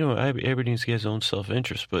 And you know, Aberdeen's got his own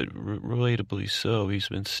self-interest, but relatably so. He's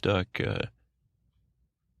been stuck at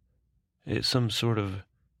some sort of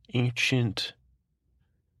ancient,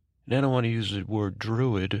 and I don't want to use the word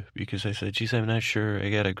druid, because I said, geez, I'm not sure I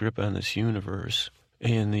got a grip on this universe.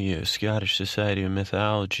 And the Scottish Society of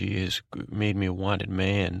Mythology has made me a wanted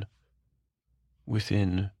man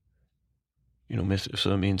within, you know, so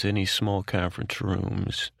that means any small conference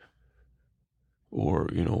rooms. Or,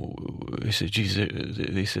 you know, I said, geez,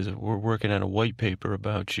 they said, we're working on a white paper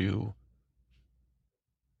about you.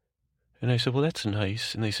 And I said, well, that's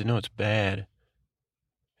nice. And they said, no, it's bad.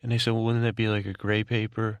 And they said, well, wouldn't that be like a gray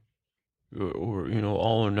paper? Or you know,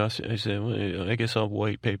 all or nothing? I said, well, I guess all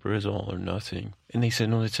white paper is all or nothing. And they said,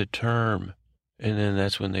 no, it's a term. And then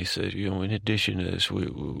that's when they said, you know, in addition to this,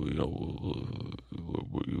 you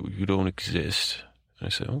don't exist. And I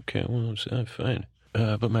said, okay, well, it's fine.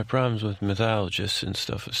 But my problems with mythologists and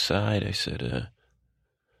stuff aside, I said,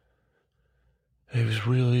 I was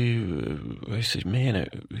really, I said, man,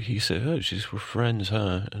 he said, oh, geez, we're friends,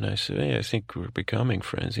 huh? And I said, hey, I think we're becoming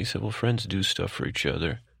friends. He said, well, friends do stuff for each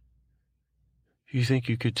other. You think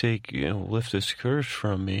you could lift this curse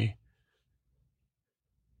from me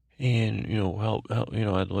and, you know, help you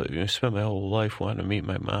know, I spent my whole life wanting to meet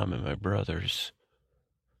my mom and my brothers.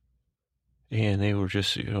 And they were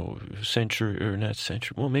just, you know, maybe century,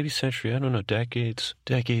 I don't know, decades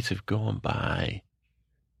have gone by.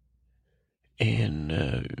 And,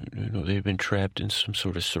 you know, they've been trapped in some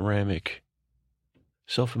sort of ceramic,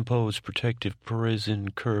 self-imposed protective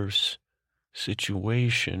prison curse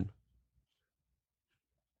situation.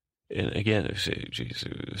 And again, they say, geez,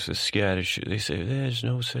 it's a Scottish, they say, there's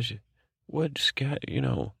no such, what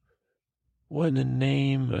in the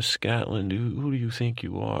name of Scotland, who do you think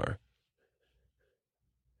you are?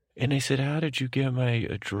 And I said, how did you get my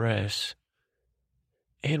address?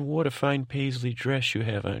 And what a fine paisley dress you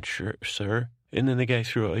have on, sir. And then the guy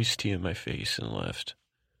threw iced tea in my face and left.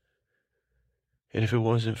 And if it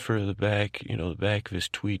wasn't for the back of his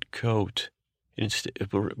tweed coat, I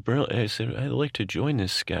said, I'd like to join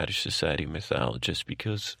this Scottish Society of Mythologists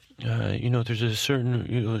because, you know, there's a certain,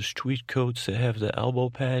 you know, those tweed coats that have the elbow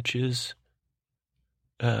patches.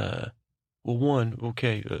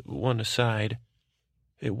 One aside.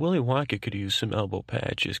 Willy Wonka could use some elbow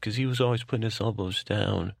patches because he was always putting his elbows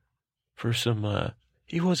down for some,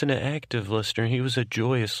 he wasn't an active listener. He was a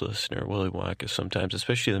joyous listener, Willy Wonka, sometimes,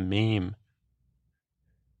 especially the meme,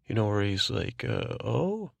 you know, where he's like,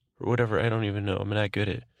 oh, or whatever. I don't even know. I'm not good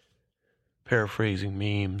at paraphrasing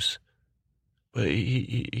memes. But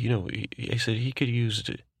I said he could use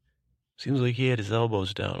it. Seems like he had his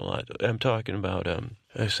elbows down a lot. I'm talking about,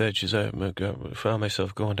 I said, I found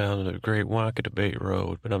myself going down the Great Wonka Debate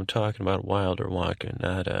Road, but I'm talking about Wilder Wonka,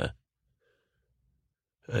 not a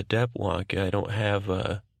Depp Wonka. I don't have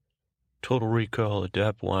a Total Recall, a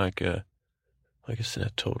Depp Wonka. I guess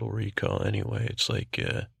not Total Recall anyway. It's like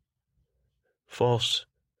false,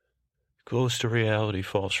 close to reality,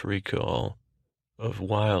 false recall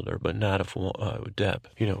Wilder, but not of Depp.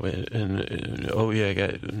 You know, oh yeah, I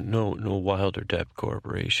got no Wilder Depp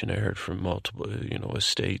Corporation. I heard from multiple,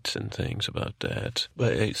 estates and things about that.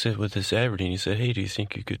 But I said with this Aberdeen, he said, hey, do you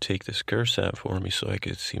think you could take this curse out for me so I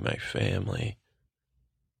could see my family?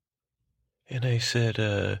 And I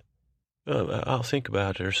said, I'll think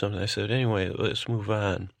about it or something. I said, anyway, let's move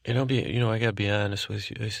on. And I gotta be honest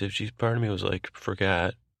with you. I said, geez, part of me was like,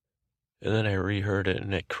 forgot. And then I reheard it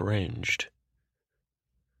and I cringed.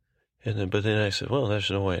 But then I said, well, there's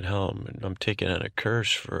no way in hell I'm taking on a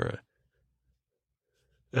curse for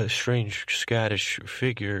a strange Scottish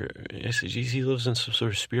figure. I said, geez, he lives in some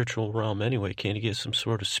sort of spiritual realm anyway. Can't he get some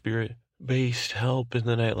sort of spirit-based help? And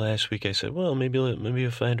then last week I said, well, maybe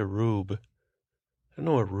I'll find a rube. I don't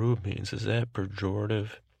know what rube means. Is that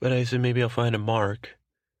pejorative? But I said, maybe I'll find a mark.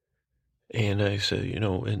 And I said,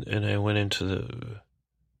 and I went into the...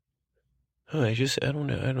 I don't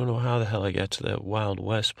know how the hell I got to that Wild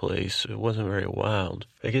West place. It wasn't very wild.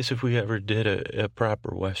 I guess if we ever did a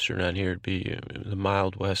proper Western on here, it'd be the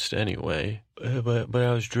Mild West anyway. But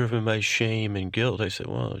I was driven by shame and guilt. I said,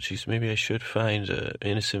 well, geez, maybe I should find an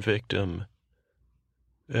innocent victim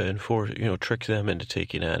and trick them into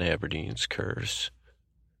taking on Aberdeen's curse.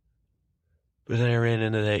 But then I ran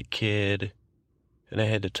into that kid, and I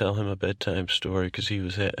had to tell him a bedtime story because he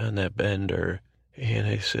was on that bender. And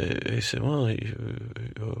I said, well,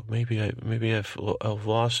 maybe I've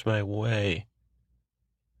lost my way.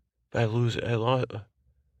 I lost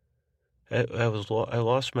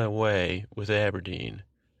my way with Aberdeen,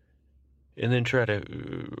 and then try to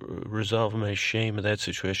resolve my shame in that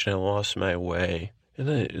situation. I lost my way, and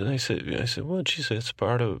then I said, well, geez, that's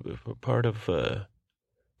part of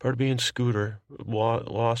being Scooter,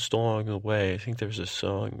 lost along the way. I think there's a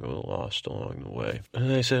song, Lost Along the Way.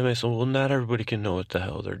 And I said to myself, well, not everybody can know what the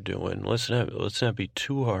hell they're doing. Let's not be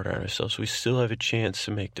too hard on ourselves. We still have a chance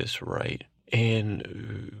to make this right.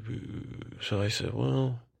 And so I said,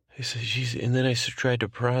 geez, and then I tried to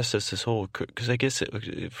process this whole, because I guess,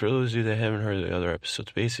 for those of you that haven't heard the other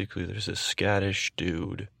episodes, basically there's this Scottish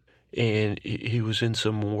dude, and he was in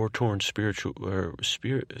some war-torn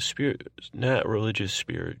not religious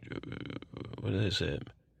spirit, what is it?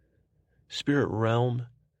 Spirit realm?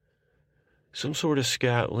 Some sort of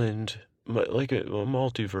Scotland, like a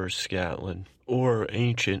multiverse Scotland, or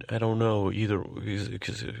ancient, I don't know, either,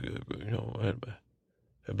 because, I've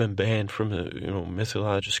been banned from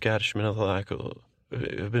the, Scottish mythological...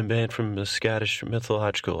 I've been banned from the Scottish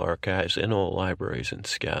mythological archives and all libraries in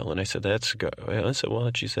Scotland. I said,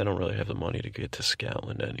 well, geez, I don't really have the money to get to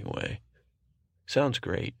Scotland anyway. Sounds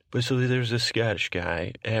great. But so there's this Scottish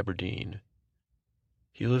guy, Aberdeen.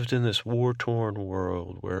 He lived in this war-torn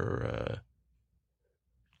world where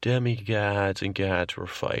demigods and gods were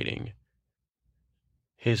fighting.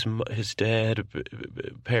 His dad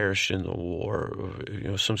perished in the war,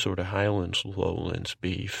 some sort of Highlands, Lowlands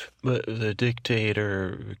beef. But the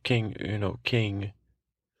dictator, king,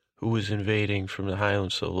 who was invading from the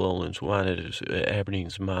Highlands to the Lowlands, wanted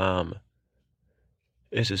Aberdeen's mom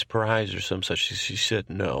as his prize or some such. She said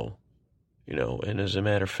no, and as a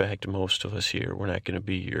matter of fact, most of us here, we're not going to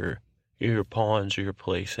be your pawns or your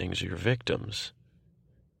playthings or your victims.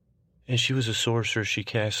 And she was a sorcerer. She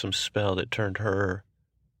cast some spell that turned her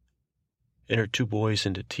and her two boys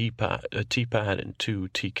into a teapot and two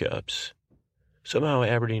teacups. Somehow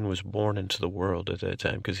Aberdeen was born into the world at that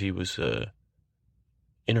time because he was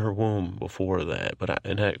in her womb before that. But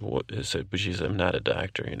geez, I'm not a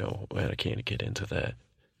doctor, I can't get into that.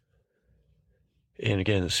 And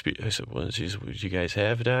again, I said, well, geez, would you guys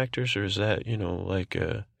have doctors, or is that,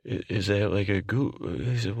 is that like a guru?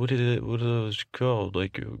 He said, what are those called?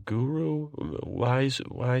 Like a guru? Wise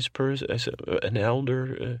person? I said, an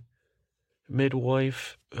elder?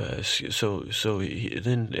 Midwife.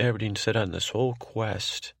 Then Aberdeen set on this whole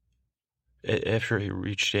quest after he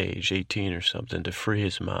reached age 18 or something to free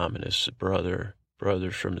his mom and his brother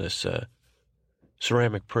from this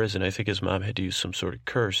ceramic prison. I think his mom had to use some sort of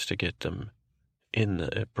curse to get them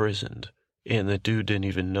imprisoned. And the dude didn't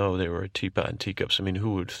even know they were a teapot and teacups. I mean,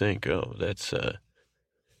 who would think, oh, that's a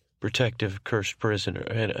protective cursed prisoner?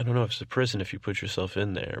 And I don't know if it's a prison if you put yourself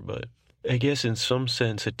in there, but I guess in some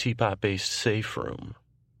sense a teapot-based safe room,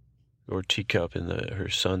 or teacup in her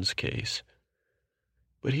son's case.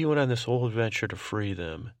 But he went on this whole adventure to free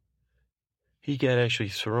them. He got actually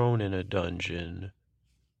thrown in a dungeon,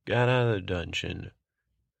 got out of the dungeon,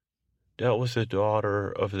 dealt with the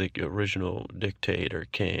daughter of the original dictator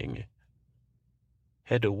king,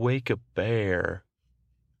 had to wake a bear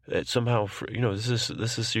that somehow,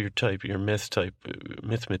 this is your type, your myth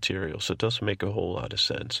material, so it doesn't make a whole lot of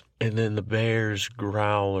sense. And then the bear's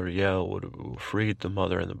growl or yell would have freed the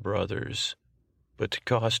mother and the brothers, but the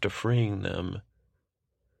cost of freeing them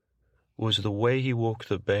was the way he woke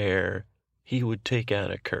the bear. He would take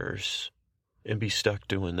on a curse and be stuck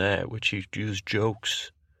doing that, which he used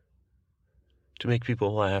jokes to make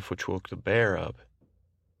people laugh, which woke the bear up.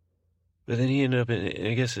 But then he ended up in,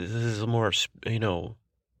 I guess this is a more,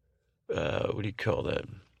 what do you call that?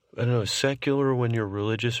 I don't know, secular when you're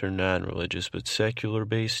religious or non-religious, but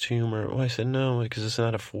secular-based humor. Well, I said no, because it's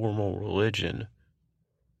not a formal religion.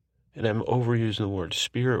 And I'm overusing the word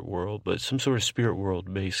spirit world, but some sort of spirit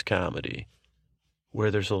world-based comedy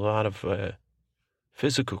where there's a lot of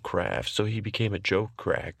physical craft. So he became a joke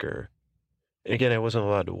cracker. And again, I wasn't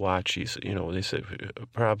allowed to watch. They said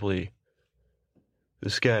probably the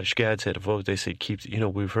Scottish gods had a vote. They said,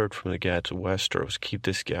 we've heard from the gods of Westeros, keep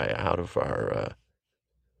this guy out of our,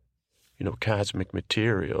 cosmic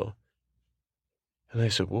material. And I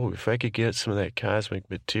said, whoa, if I could get some of that cosmic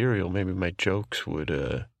material, maybe my jokes would,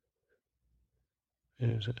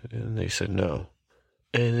 and they said no.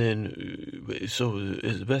 And then, so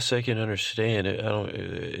as best I can understand it,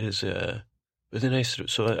 but then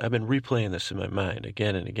so I've been replaying this in my mind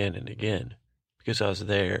again and again and again because I was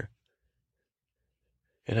there.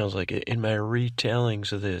 And I was like, in my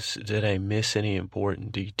retellings of this, did I miss any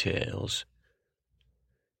important details?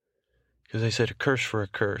 Because I said a curse for a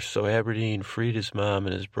curse. So Aberdeen freed his mom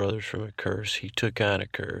and his brothers from a curse. He took on a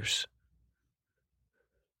curse.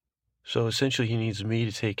 So essentially he needs me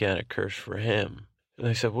to take on a curse for him. And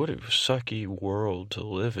I said, what a sucky world to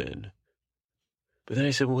live in. But then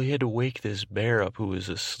I said, well, he had to wake this bear up who was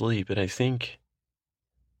asleep. And I think,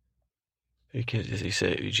 because he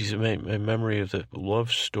said, geez, my memory of the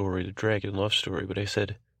love story, the dragon love story. But I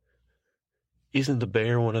said, isn't the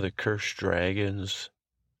bear one of the cursed dragons?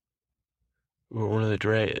 Or one of the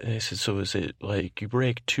dragons? And I said, so is it like you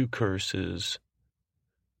break two curses?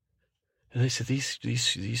 And they said,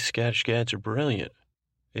 these Scottish gods are brilliant.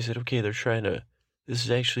 They said, okay, they're trying to, this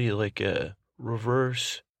is actually like a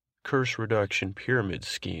reverse curse reduction pyramid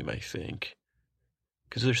scheme, I think.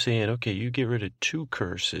 Because they're saying, okay, you get rid of two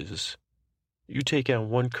curses. You take on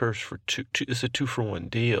one curse for two it's a 2-for-1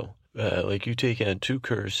 deal. Like you take on two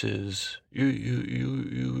curses,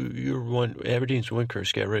 you're one, Aberdeen's one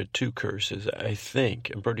curse got rid of two curses, I think,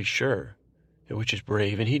 I'm pretty sure. Which is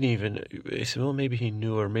brave, and he didn't even, I said, well, maybe he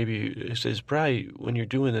knew, or maybe, it's probably, when you're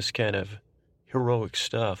doing this kind of heroic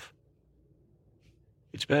stuff,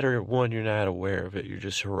 it's better, one, you're not aware of it, you're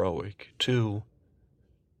just heroic. Two,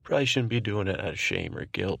 probably shouldn't be doing it out of shame or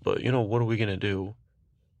guilt, but, what are we going to do?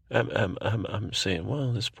 I'm saying,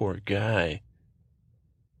 well, this poor guy,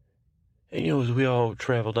 and, as we all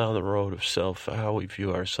travel down the road of how we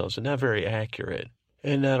view ourselves, and not very accurate.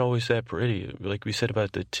 And not always that pretty, like we said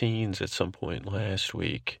about the teens at some point last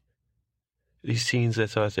week. These teens that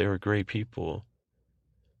thought they were great people,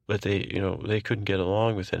 but they couldn't get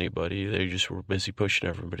along with anybody. They just were busy pushing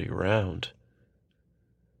everybody around.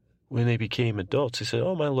 When they became adults, they said,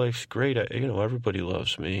 oh, my life's great. Everybody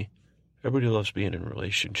loves me. Everybody loves being in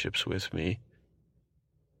relationships with me.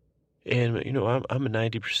 And, I'm a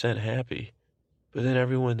 90% happy. But then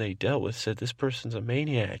everyone they dealt with said, this person's a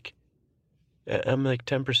maniac. I'm like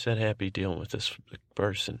 10% happy dealing with this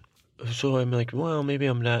person. So I'm like, well, maybe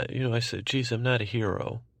I'm not, I said, geez, I'm not a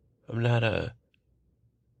hero. I'm not I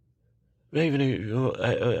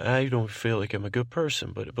don't feel like I'm a good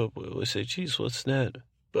person, but I said, geez, let's not,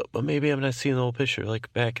 but maybe I'm not seeing the whole picture.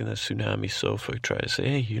 Like back in the tsunami sofa, try to say,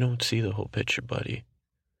 hey, you don't see the whole picture, buddy.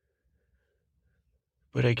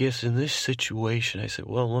 But I guess in this situation, I said,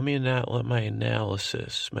 well, let me not let my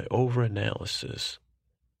analysis, my over-analysis,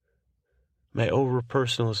 my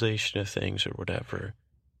over-personalization of things or whatever,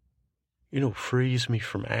 frees me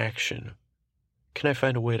from action. Can I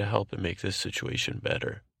find a way to help and make this situation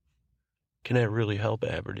better? Can I really help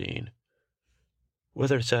Aberdeen?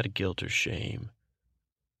 Whether it's out of guilt or shame.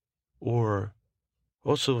 Or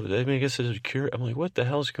also, I guess it's curious. I'm like, what the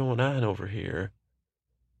hell's going on over here?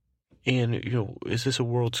 And, is this a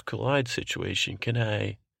worlds collide situation?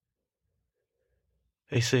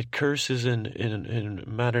 They said curses in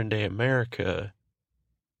modern day America,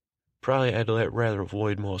 probably I'd rather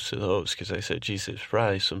avoid most of those because I said, geez, it's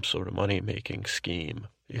probably some sort of money-making scheme.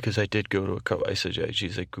 Because I did go to a couple, I said,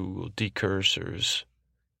 geez, I Googled decursors.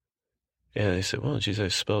 And they said, well, geez, I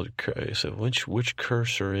said, which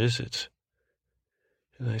cursor is it?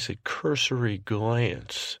 And I said, cursory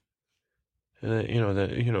glance. And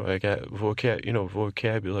then, I got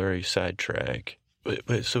vocabulary sidetrack.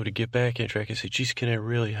 But so to get back in track, I said, geez, can I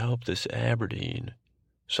really help this Aberdeen?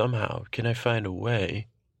 somehow, can I find a way?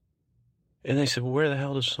 And I said, well, where the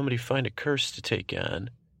hell does somebody find a curse to take on?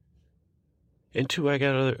 And two, I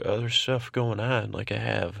got other stuff going on. Like I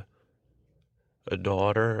have a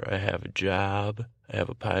daughter, I have a job, I have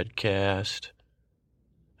a podcast,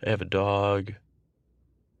 I have a dog.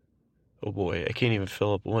 Oh boy, I can't even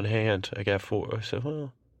fill up one hand. I got 4. I said,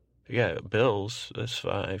 well, I got bills. That's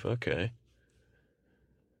 5. Okay.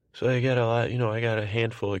 So I got a lot, I got a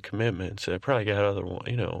handful of commitments. I probably got other one.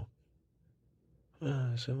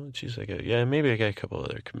 So well, geez, maybe I got a couple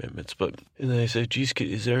other commitments, and then I said, geez,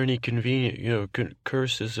 is there any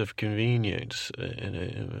curses of convenience?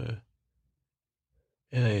 And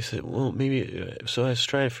I said, well, maybe, so I was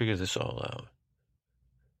trying to figure this all out.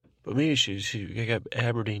 But maybe I got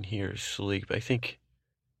Aberdeen here asleep. I think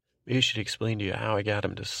maybe I should explain to you how I got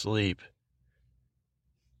him to sleep.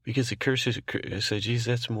 Because the curses, I said, geez,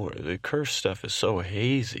 the curse stuff is so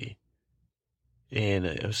hazy. And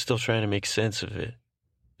I'm still trying to make sense of it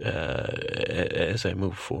as I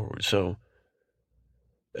move forward. So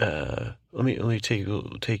let me take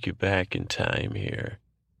you back in time here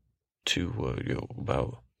to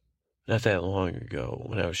about not that long ago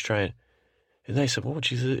when I was trying. And I said, "Oh,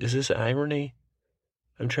 geez, is this irony?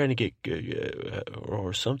 I'm trying to get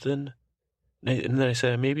or something." And then I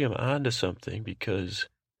said, "Maybe I'm onto something because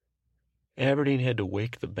Aberdeen had to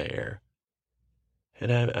wake the bear."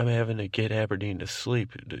 And I'm having to get Aberdeen to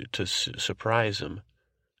sleep to surprise him.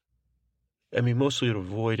 I mean, mostly to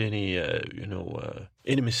avoid any,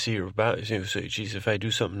 intimacy or about, say, geez, if I do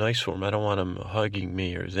something nice for him, I don't want him hugging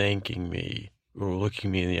me or thanking me or looking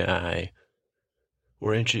me in the eye.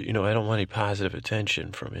 Or, I don't want any positive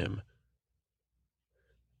attention from him.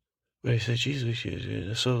 But I said,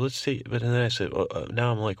 Jesus, so let's take, but then I said,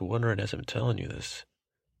 now I'm like wondering as I'm telling you this.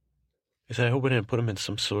 I said, I hope I didn't put him in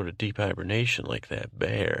some sort of deep hibernation like that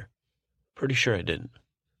bear. Pretty sure I didn't.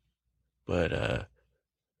 But,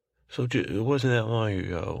 so it wasn't that long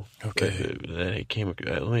ago. Okay. That I came,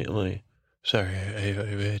 let me. Sorry, I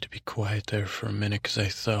had to be quiet there for a minute because I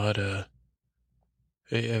thought, I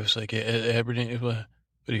was like, Aberdeen, but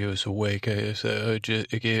he was awake. I said,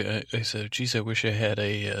 geez, I wish I had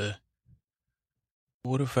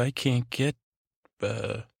what if I can't get,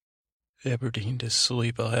 Aberdeen to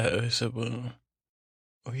sleep? I said, well,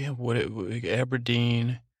 oh yeah,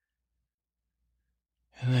 Aberdeen.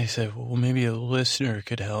 And I said, well, maybe a listener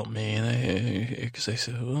could help me. And because I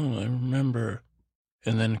said, oh, I remember.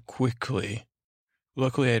 And then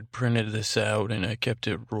luckily I had printed this out and I kept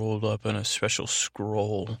it rolled up in a special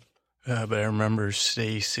scroll. But I remember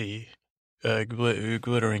Stacy,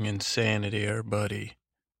 Glittering Insanity, our buddy,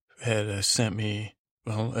 had sent me,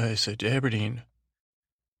 well, I said, Aberdeen,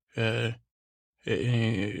 he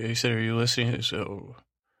said, are you listening? So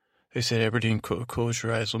I said, Aberdeen, close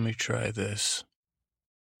your eyes. Let me try this.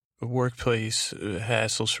 Workplace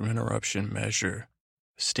hassles from interruption measure.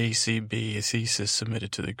 Stacy B. A thesis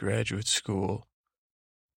submitted to the graduate school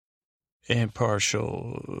and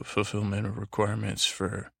partial fulfillment of requirements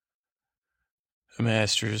for a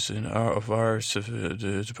master's of arts of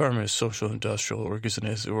the Department of Social Industrial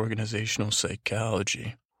Organizational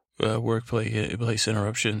Psychology. Workplace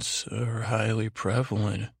interruptions are highly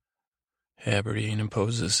prevalent. Aberdeen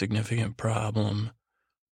imposes a significant problem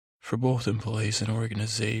for both employees and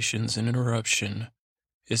organizations. An interruption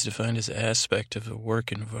is defined as an aspect of the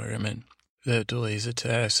work environment that delays a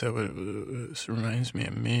task this reminds me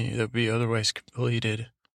of me, that would be otherwise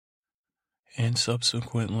completed and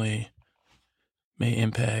subsequently may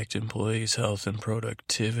impact employees' health and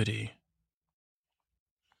productivity.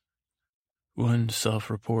 One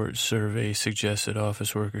self-report survey suggests that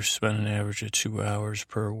office workers spend an average of 2 hours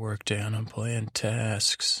per workday on unplanned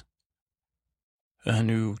tasks.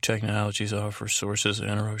 New technologies offer sources of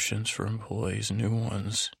interruptions for employees, new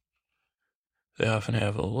ones. They often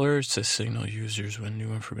have alerts that signal users when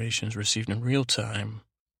new information is received in real time.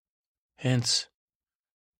 Hence,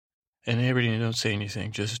 and Aberdeen, don't say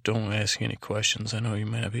anything, just don't ask any questions. I know you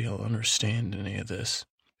might not be able to understand any of this.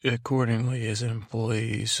 Accordingly, as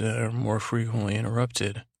employees are more frequently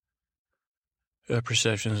interrupted,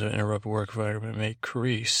 perceptions of interrupt work environment may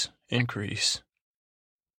increase.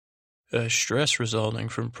 Stress resulting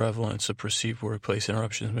from prevalence of perceived workplace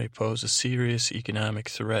interruptions may pose a serious economic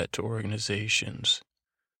threat to organizations.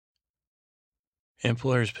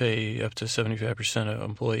 Employers pay up to 75% of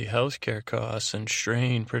employee health care costs, and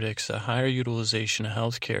Strain predicts a higher utilization of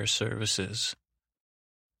health care services.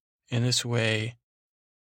 In this way,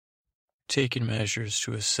 taking measures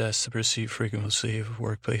to assess the perceived frequency of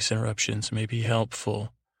workplace interruptions may be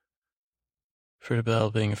helpful for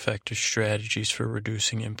developing effective strategies for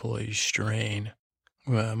reducing employee strain.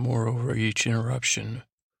 Moreover, each interruption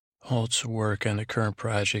halts work on the current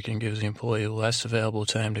project and gives the employee less available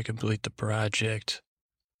time to complete the project.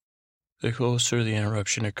 The closer the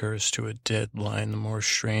interruption occurs to a deadline, the more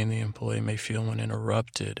strain the employee may feel when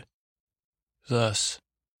interrupted. Thus,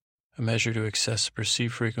 a measure to assess the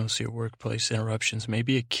perceived frequency of workplace interruptions may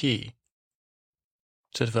be a key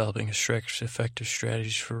to developing effective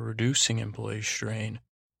strategies for reducing employee strain.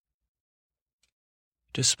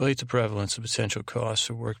 Despite the prevalence of potential costs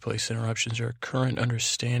of workplace interruptions, our current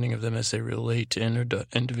understanding of them as they relate to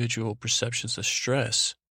individual perceptions of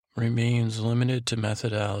stress remains limited to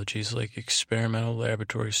methodologies like experimental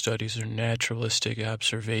laboratory studies or naturalistic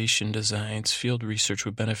observation designs. Field research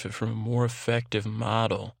would benefit from a more effective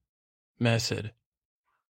method,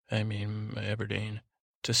 Aberdeen,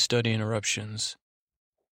 to study interruptions,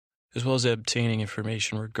 as well as obtaining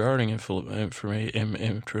information regarding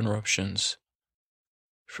interruptions.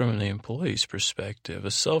 From the employee's perspective,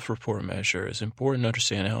 a self-report measure is important to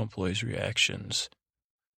understand how employees' reactions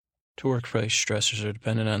to workplace stressors are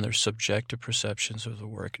dependent on their subjective perceptions of the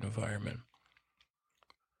work environment.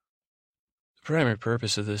 The primary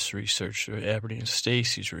purpose of this research, Aberdeen and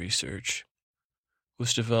Stacy's research,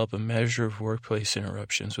 was to develop a measure of workplace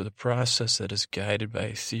interruptions with a process that is guided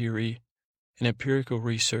by theory and empirical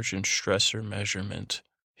research and stressor measurement.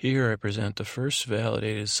 Here I present the first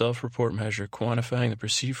validated self-report measure quantifying the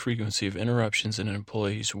perceived frequency of interruptions in an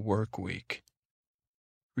employee's work week.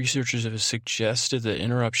 Researchers have suggested that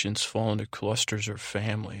interruptions fall into clusters or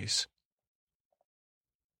families,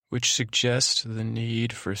 which suggests the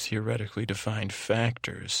need for theoretically defined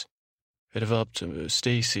factors. I developed a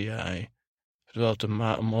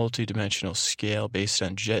multi-dimensional scale based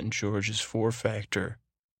on Jett and George's 4-factor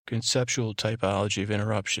conceptual typology of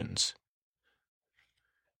interruptions.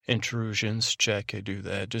 Intrusions, check, I do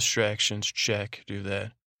that. Distractions, check, do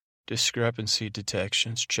that. Discrepancy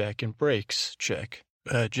detections, check. And breaks, check.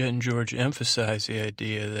 Jett and George emphasize the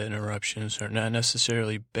idea that interruptions are not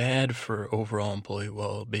necessarily bad for overall employee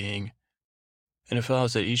well-being, and it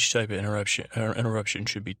follows that each type of interruption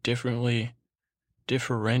should be differentially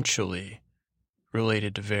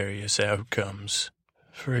related to various outcomes.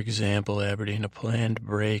 For example, Aberdeen, a planned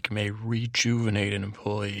break may rejuvenate an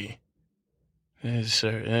employee. And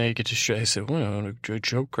I get to I said, well,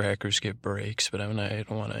 joke crackers get breaks, but I don't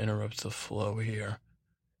want to interrupt the flow here.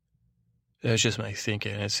 That's just my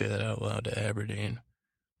thinking. I'd say that out loud to Aberdeen.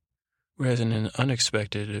 Whereas an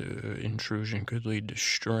unexpected intrusion could lead to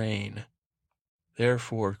strain.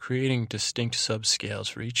 Therefore, creating distinct subscales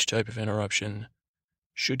for each type of interruption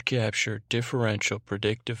should capture differential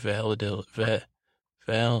predictive validity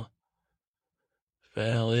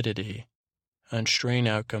on strain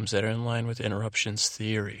outcomes that are in line with interruptions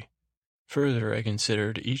theory. Further, I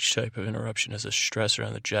considered each type of interruption as a stressor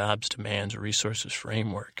on the job's demands resources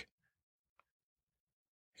framework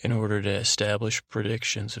in order to establish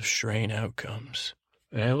predictions of strain outcomes.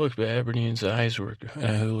 And I looked at Aberdeen's eyes were,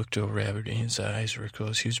 I looked over Aberdeen's eyes were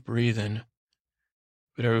closed. He was breathing,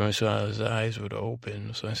 but everyone saw his eyes would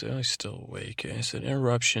open. So I said, he's still awake. And I said,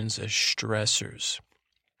 interruptions as stressors.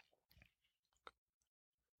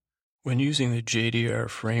 When using the JDR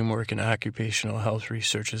framework in occupational health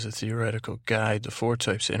research as a theoretical guide, the 4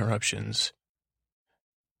 types of interruptions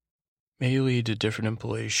may lead to different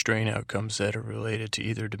employee strain outcomes that are related to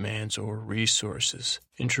either demands or resources.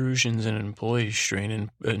 Intrusions in employee strain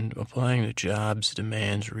and applying the job's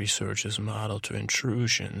demands resources model to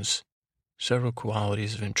intrusions. Several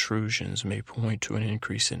qualities of intrusions may point to an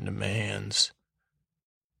increase in demands,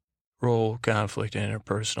 role, conflict, and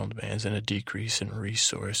interpersonal demands, and a decrease in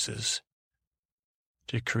resources.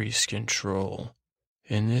 Decreased control.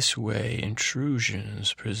 In this way,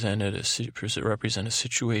 intrusions represent a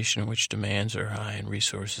situation in which demands are high and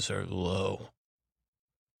resources are low.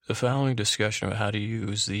 The following discussion of how to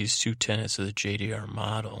use these 2 tenets of the JDR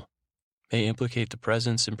model may implicate the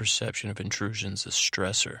presence and perception of intrusions as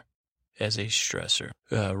a stressor.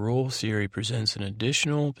 Role theory presents an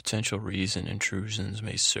additional potential reason intrusions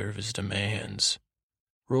may serve as demands.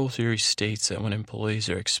 Role theory states that when employees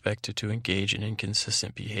are expected to engage in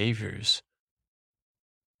inconsistent behaviors,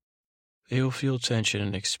 they will feel tension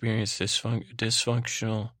and experience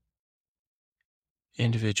dysfunctional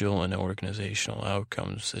individual and organizational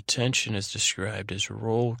outcomes. The tension is described as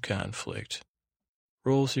role conflict.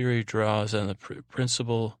 Role theory draws on the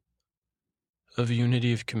principle of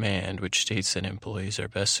unity of command, which states that employees are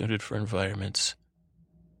best suited for environments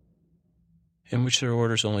in which their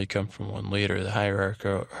orders only come from one leader. The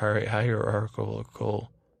hierarchical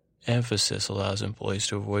emphasis allows employees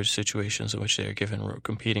to avoid situations in which they are given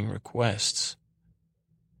competing requests.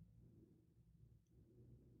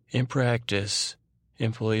 In practice,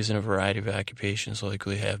 Employees in a variety of occupations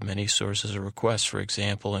likely have many sources of requests. For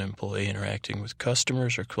example, an employee interacting with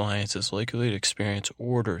customers or clients is likely to experience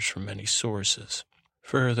orders from many sources.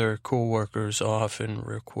 Further, coworkers often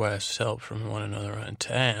request help from one another on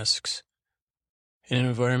tasks. In an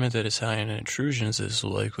environment that is high in intrusions, it is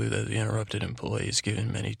likely that the interrupted employee is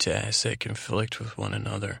given many tasks that conflict with one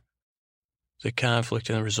another. The conflict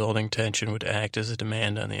and the resulting tension would act as a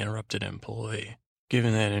demand on the interrupted employee.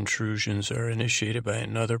 Given that intrusions are initiated by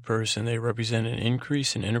another person, they represent an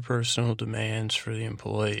increase in interpersonal demands for the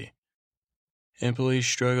employee. Employees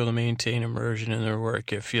struggle to maintain immersion in their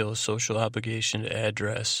work yet feel a social obligation to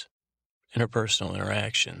address interpersonal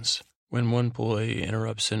interactions. When one employee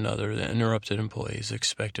interrupts another, the interrupted employee is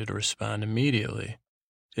expected to respond immediately.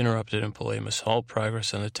 The interrupted employee must halt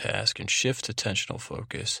progress on the task and shift attentional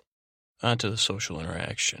focus onto the social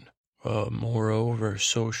interaction. Moreover,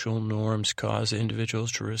 social norms cause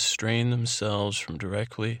individuals to restrain themselves from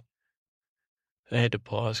directly. I had to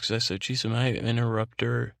pause because I said, geez, am I an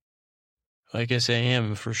interrupter? I guess I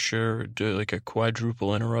am for sure, like a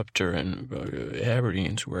quadruple interrupter in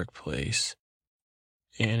Aberdeen's workplace.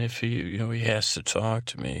 And if he has to talk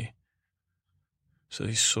to me. So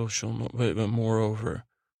these but moreover,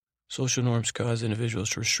 social norms cause individuals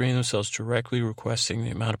to restrain themselves directly requesting the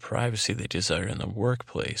amount of privacy they desire in the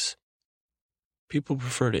workplace. People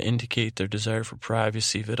prefer to indicate their desire for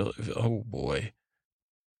privacy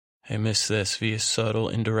I miss this, via subtle,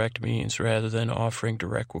 indirect means rather than offering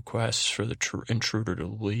direct requests for the intruder to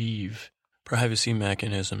leave. Privacy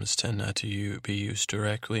mechanisms tend not to be used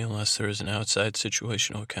directly unless there is an outside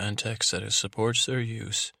situational context that supports their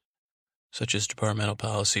use, such as departmental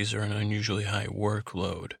policies or an unusually high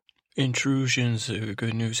workload. Intrusions,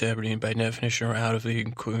 good news, Aberdeen, by definition, are out of the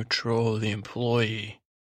control of the employee.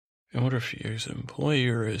 I wonder if he's an employee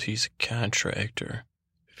or if he's a contractor,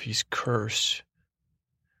 if he's cursed.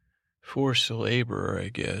 Forced laborer, I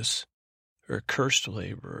guess, or cursed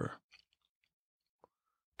laborer.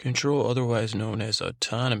 Control, otherwise known as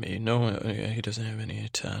autonomy. No, he doesn't have any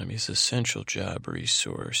autonomy. It's an essential job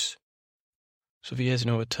resource. So if he has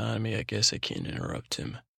no autonomy, I guess I can't interrupt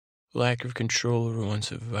him. Lack of control over one's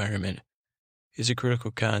environment is a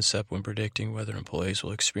critical concept when predicting whether employees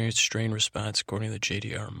will experience strain response according to the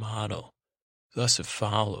JDR model. Thus, it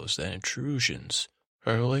follows that intrusions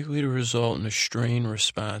are likely to result in a strain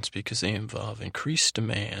response because they involve increased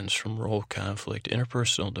demands from role conflict,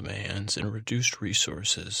 interpersonal demands, and reduced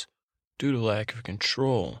resources due to lack of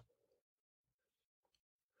control.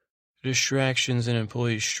 Distractions and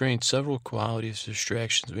employee strain. Several qualities of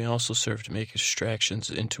distractions may also serve to make distractions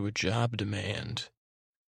into a job demand.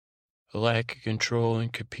 A lack of control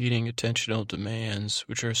and competing attentional demands,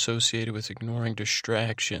 which are associated with ignoring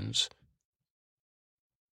distractions,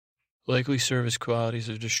 likely serve as qualities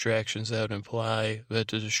of distractions that would imply that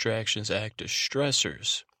the distractions act as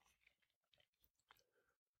stressors.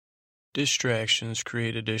 Distractions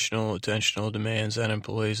create additional attentional demands on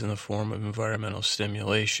employees in the form of environmental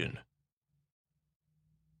stimulation.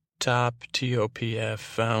 TOPF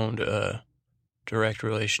found a direct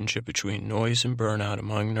relationship between noise and burnout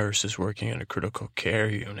among nurses working in a critical care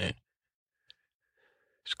unit.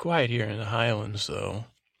 It's quiet here in the Highlands, though.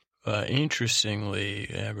 Interestingly,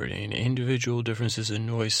 Aberdeen, individual differences in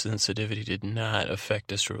noise sensitivity did not affect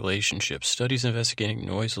this relationship. Studies investigating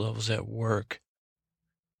noise levels at work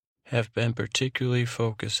have been particularly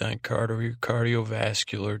focused on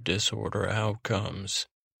cardiovascular disorder outcomes.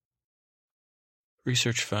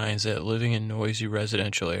 Research finds that living in noisy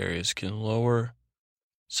residential areas can lower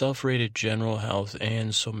self-rated general health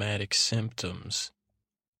and somatic symptoms.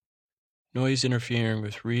 Noise interfering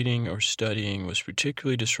with reading or studying was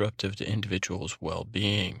particularly disruptive to individuals'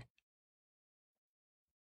 well-being.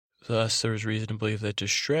 Thus, there is reason to believe that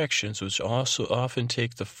distractions, which also often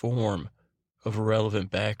take the form of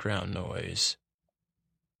irrelevant background noise,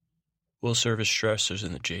 will serve as stressors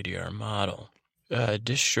in the JDR model.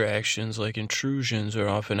 Distractions, like intrusions, are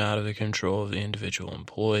often out of the control of the individual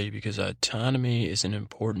employee because autonomy is an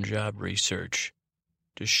important job research.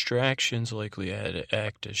 Distractions likely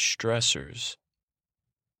act as stressors.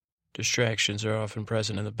 Distractions are often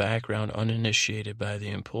present in the background, uninitiated by the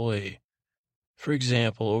employee. For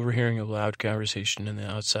example, overhearing a loud conversation in the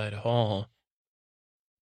outside hall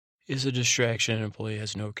is a distraction an employee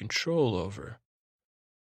has no control over.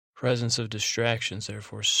 Presence of distractions,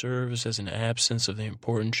 therefore, serves as an absence of the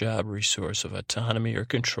important job resource of autonomy or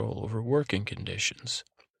control over working conditions.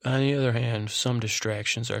 On the other hand, some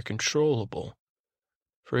distractions are controllable.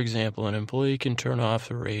 For example, an employee can turn off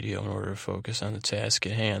the radio in order to focus on the task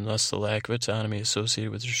at hand. Thus, the lack of autonomy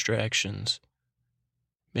associated with distractions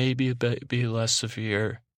may be less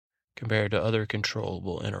severe compared to other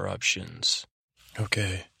controllable interruptions.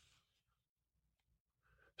 Okay.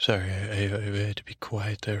 Sorry, I had to be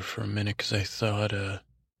quiet there for a minute because I thought, I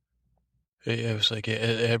was like,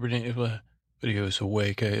 everything, but he was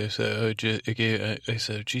awake. I said, I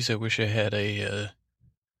said, geez, I wish I had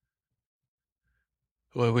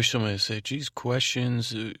well, I wish someone would say, geez, questions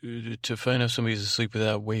to find out somebody's asleep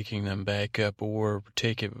without waking them back up or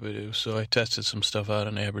take it. So I tested some stuff out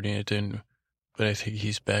on Aberdeen. It didn't, but I think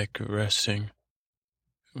he's back resting.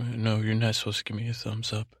 No, you're not supposed to give me a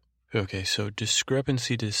thumbs up. Okay, so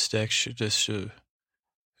discrepancy detections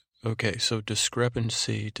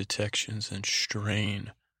and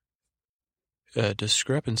strain.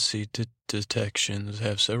 Discrepancy detections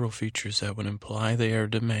have several features that would imply they are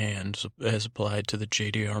demands as applied to the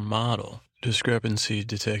JDR model. Discrepancy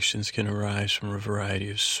detections can arise from a variety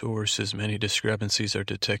of sources. Many discrepancies are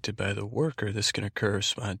detected by the worker. This can occur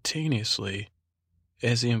spontaneously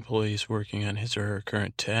as the employee is working on his or her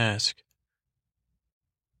current task,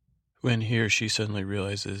 when he or she suddenly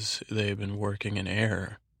realizes they have been working in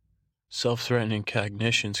error. Self-threatening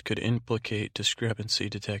cognitions could implicate discrepancy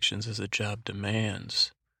detections as the job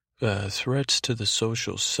demands. Threats to the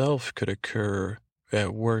social self could occur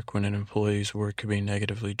at work when an employee's work could be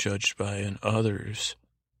negatively judged by others.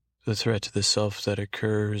 The threat to the self that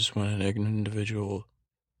occurs when an individual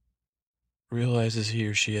realizes he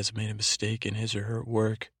or she has made a mistake in his or her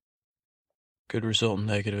work could result in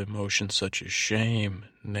negative emotions such as shame,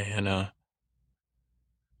 Nana.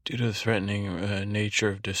 Due to the threatening nature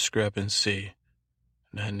of discrepancy,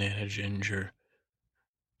 not Nana Ginger,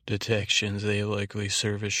 detections, they likely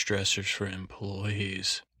serve as stressors for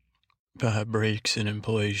employees. Breaks in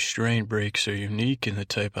employee strain breaks are unique in the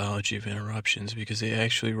typology of interruptions because they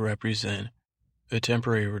actually represent a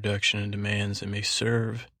temporary reduction in demands and may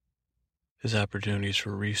serve as opportunities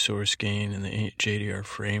for resource gain in the JDR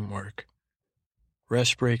framework.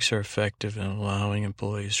 Rest breaks are effective in allowing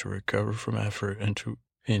employees to recover from effort and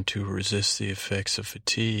to resist the effects of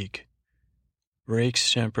fatigue.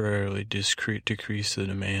 Breaks temporarily decrease the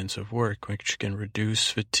demands of work, which can reduce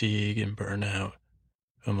fatigue and burnout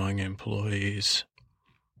among employees.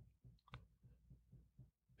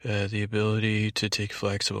 The ability to take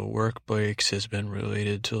flexible work breaks has been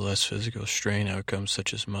related to less physical strain outcomes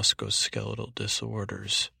such as musculoskeletal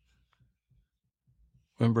disorders.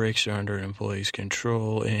 When breaks are under an employee's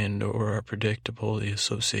control and or are predictable, the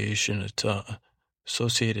associated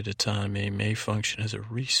autonomy may function as a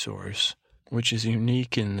resource, which is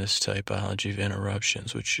unique in this typology of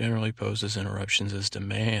interruptions, which generally poses interruptions as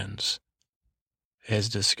demands. As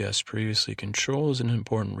discussed previously, control is an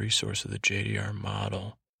important resource of the JDR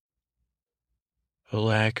model. A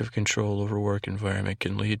lack of control over work environment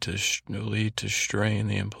can lead to strain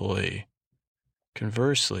the employee.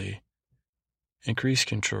 Conversely, increased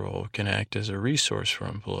control can act as a resource for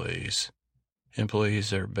employees. Employees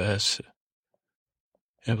that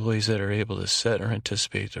are able to set or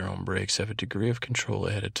anticipate their own breaks have a degree of control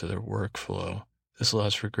added to their workflow. This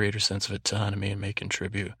allows for a greater sense of autonomy and may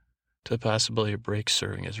contribute to the possibility of breaks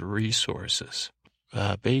serving as resources.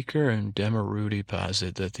 Baker and Demaruti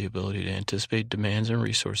posit that the ability to anticipate demands and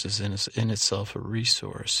resources is in itself a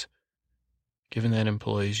resource. Given that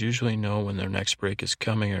employees usually know when their next break is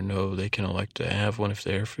coming or know they can elect to have one if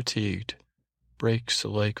they are fatigued, breaks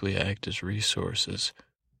likely act as resources.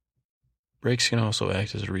 Breaks can also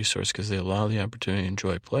act as a resource because they allow the opportunity to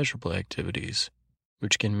enjoy pleasurable activities,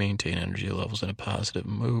 which can maintain energy levels in a positive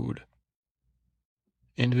mood.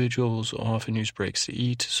 Individuals often use breaks to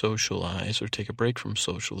eat, socialize, or take a break from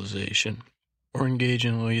socialization, or engage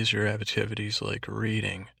in leisure activities like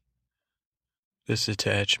reading. This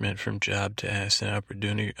detachment from job tasks and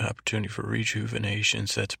opportunity for rejuvenation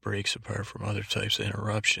sets breaks apart from other types of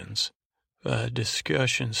interruptions.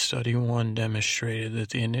 Discussion Study 1 demonstrated that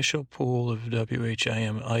the initial pool of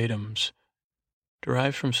WHIM items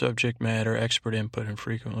derived from subject matter, expert input, and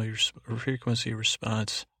frequency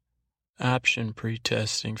response option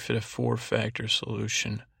pre-testing fit a 4-factor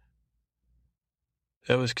solution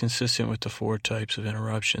that was consistent with the 4 types of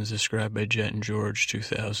interruptions described by Jett and George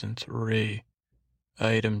 2003.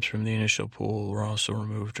 Items from the initial pool were also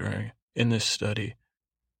removed in this study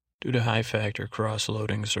due to high-factor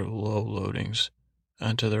cross-loadings or low loadings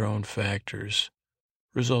onto their own factors,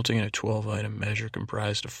 resulting in a 12-item measure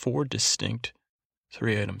comprised of 4 distinct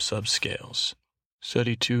 3-item subscales.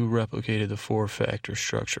 Study 2 replicated the 4-factor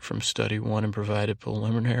structure from Study 1 and provided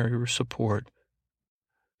preliminary support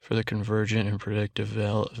for the convergent and predictive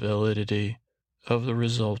validity of the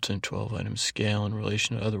resultant 12-item scale in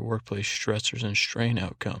relation to other workplace stressors and strain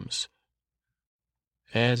outcomes.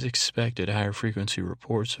 As expected, higher frequency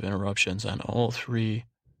reports of interruptions on all 3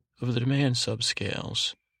 of the demand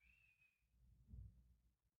subscales.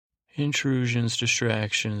 Intrusions,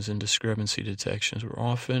 distractions, and discrepancy detections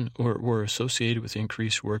were associated with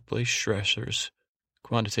increased workplace stressors,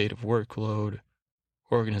 quantitative workload,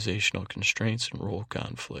 organizational constraints, and role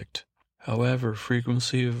conflict. However,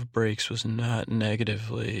 frequency of breaks was not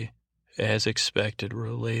negatively, as expected,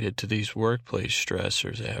 related to these workplace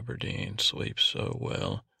stressors. Aberdeen sleeps so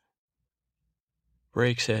well.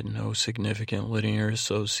 Breaks had no significant linear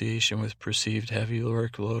association with perceived heavy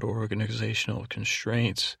workload or organizational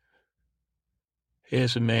constraints.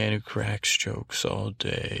 As a man who cracks jokes all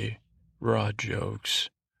day, raw jokes,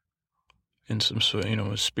 and some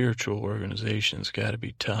spiritual organization's got to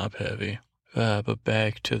be top heavy. But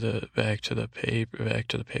back to the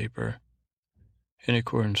paper. In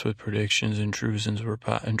accordance with predictions, intrusions were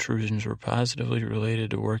positively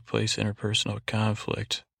related to workplace interpersonal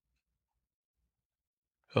conflict.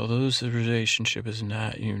 Although this relationship is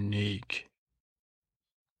not unique,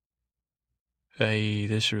 i.e.,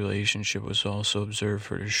 this relationship was also observed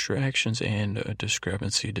for distractions and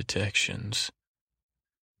discrepancy detections.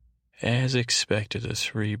 As expected, the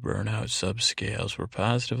 3 burnout subscales were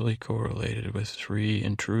positively correlated with 3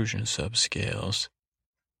 intrusion subscales,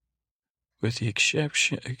 with the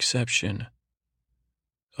exception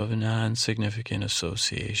of non-significant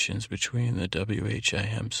associations between the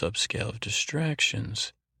WHIM subscale of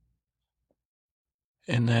distractions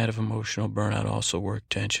and that of emotional burnout. Also, work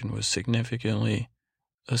tension was significantly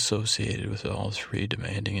associated with all 3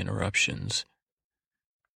 demanding interruptions,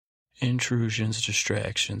 intrusions,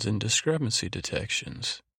 distractions, and discrepancy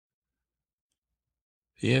detections.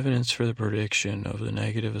 The evidence for the prediction of the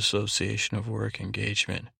negative association of work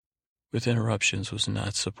engagement with interruptions was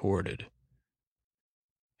not supported.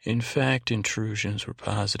 In fact, intrusions were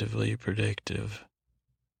positively predictive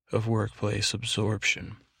of workplace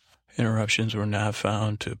absorption. Interruptions were not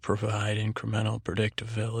found to provide incremental predictive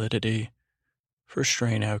validity for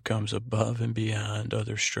strain outcomes above and beyond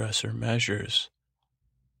other stressor measures.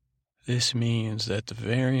 This means that the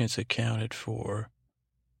variance accounted for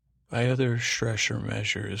by other stressor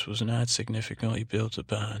measures was not significantly built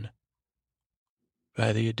upon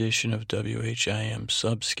by the addition of WHIM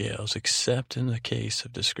subscales, except in the case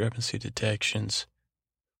of discrepancy detections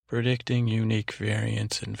predicting unique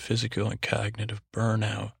variance in physical and cognitive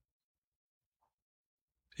burnout.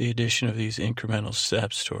 The addition of these incremental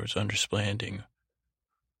steps towards understanding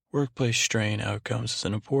workplace strain outcomes is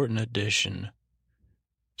an important addition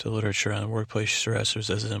to literature on workplace stressors,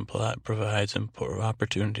 as it provides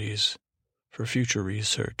opportunities for future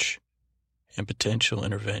research and potential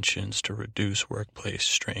interventions to reduce workplace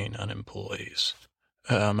strain on employees.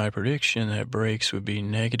 My prediction that breaks would be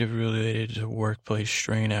negatively related to workplace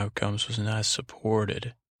strain outcomes was not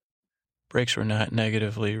supported. Breaks were not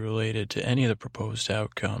negatively related to any of the proposed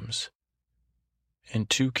outcomes. In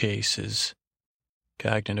 2 cases,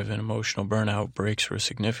 cognitive and emotional burnout, breaks were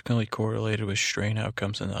significantly correlated with strain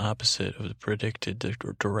outcomes in the opposite of the predicted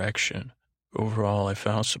direction. Overall, I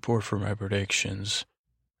found support for my predictions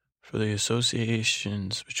for the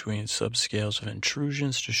associations between subscales of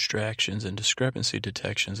intrusions, distractions, and discrepancy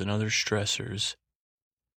detections and other stressors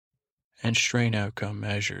and strain outcome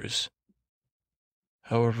measures.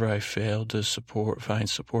 However, I failed to find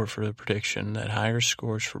support for the prediction that higher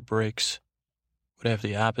scores for breaks would have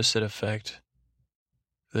the opposite effect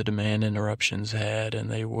the demand interruptions had, and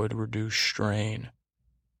they would reduce strain.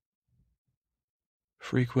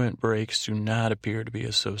 Frequent breaks do not appear to be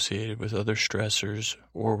associated with other stressors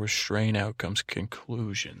or with strain outcomes.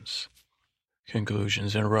 Conclusions.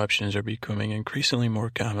 Interruptions are becoming increasingly more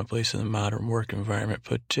commonplace in the modern work environment,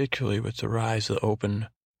 particularly with the rise of open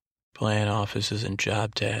plan offices and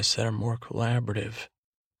job tasks that are more collaborative.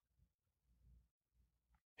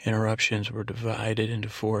 Interruptions were divided into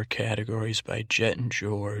 4 categories by Jett and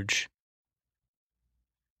George: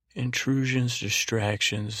 intrusions,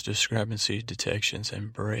 distractions, discrepancy detections,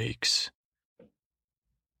 and breaks.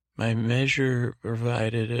 My measure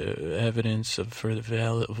provided evidence for the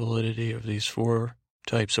validity of these 4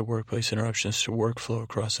 types of workplace interruptions to workflow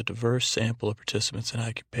across a diverse sample of participants and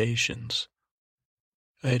occupations.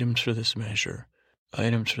 Items for this measure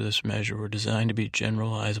were designed to be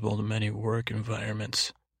generalizable to many work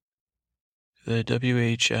environments. The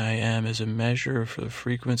WHIM as a measure for the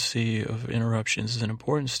frequency of interruptions is an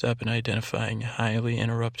important step in identifying highly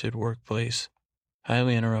interrupted employees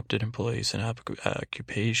and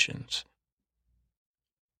occupations.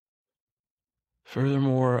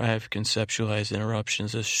 Furthermore, I have conceptualized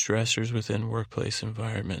interruptions as stressors within workplace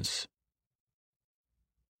environments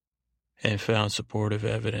and found supportive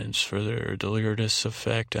evidence for their deleterious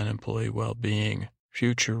effect on employee well-being.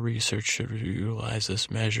 Future research should utilize this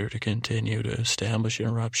measure to continue to establish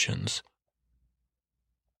interruptions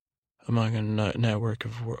among a network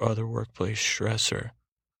of other workplace stressor.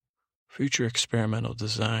 Future experimental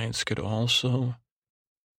designs could also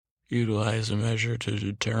utilize a measure to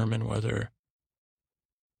determine whether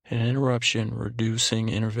an interruption-reducing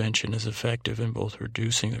intervention is effective in both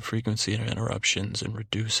reducing the frequency of interruptions and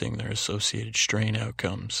reducing their associated strain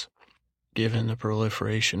outcomes. Given the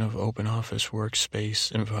proliferation of open office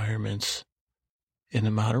workspace environments in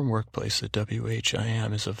the modern workplace, the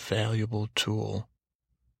WHIM is a valuable tool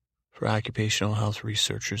for occupational health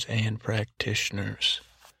researchers and practitioners.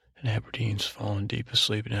 And Aberdeen's fallen deep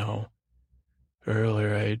asleep now.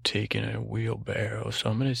 Earlier I had taken a wheelbarrow, so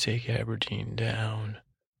I'm going to take Aberdeen down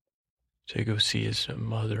to go see his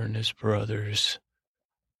mother and his brothers.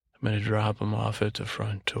 I'm going to drop him off at the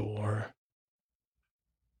front door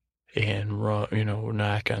and run,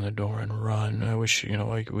 knock on the door and run. I wish,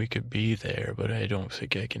 we could be there, but I don't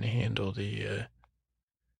think I can handle the,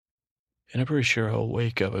 and I'm pretty sure he'll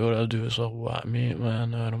wake up. What I'll do is I'll watch me. Well,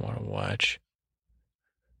 no, I don't want to watch.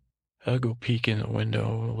 I'll go peek in the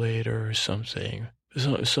window later or something.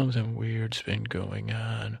 Something weird's been going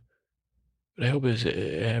on. But I hope as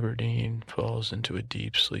Aberdeen falls into a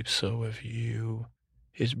deep sleep, so have you.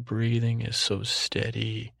 His breathing is so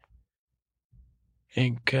steady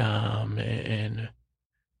and calm and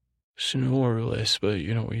snoreless, but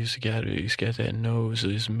he's got that nose,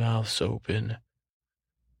 his mouth's open,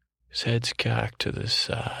 his head's cocked to the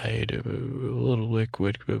side, a little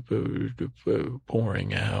liquid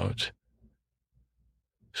pouring out.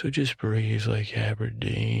 So just breathe like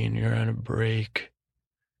Aberdeen. You're on a break.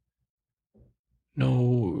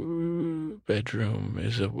 No bedroom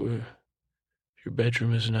your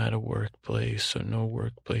bedroom is not a workplace, so no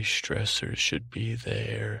workplace stressors should be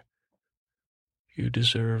there. You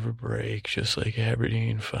deserve a break, just like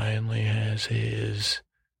Aberdeen finally has his.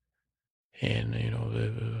 And,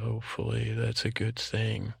 hopefully that's a good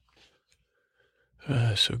thing.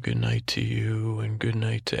 So good night to you, and good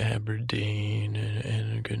night to Aberdeen,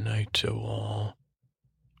 and good night to all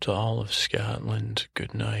of Scotland.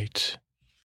 Good night.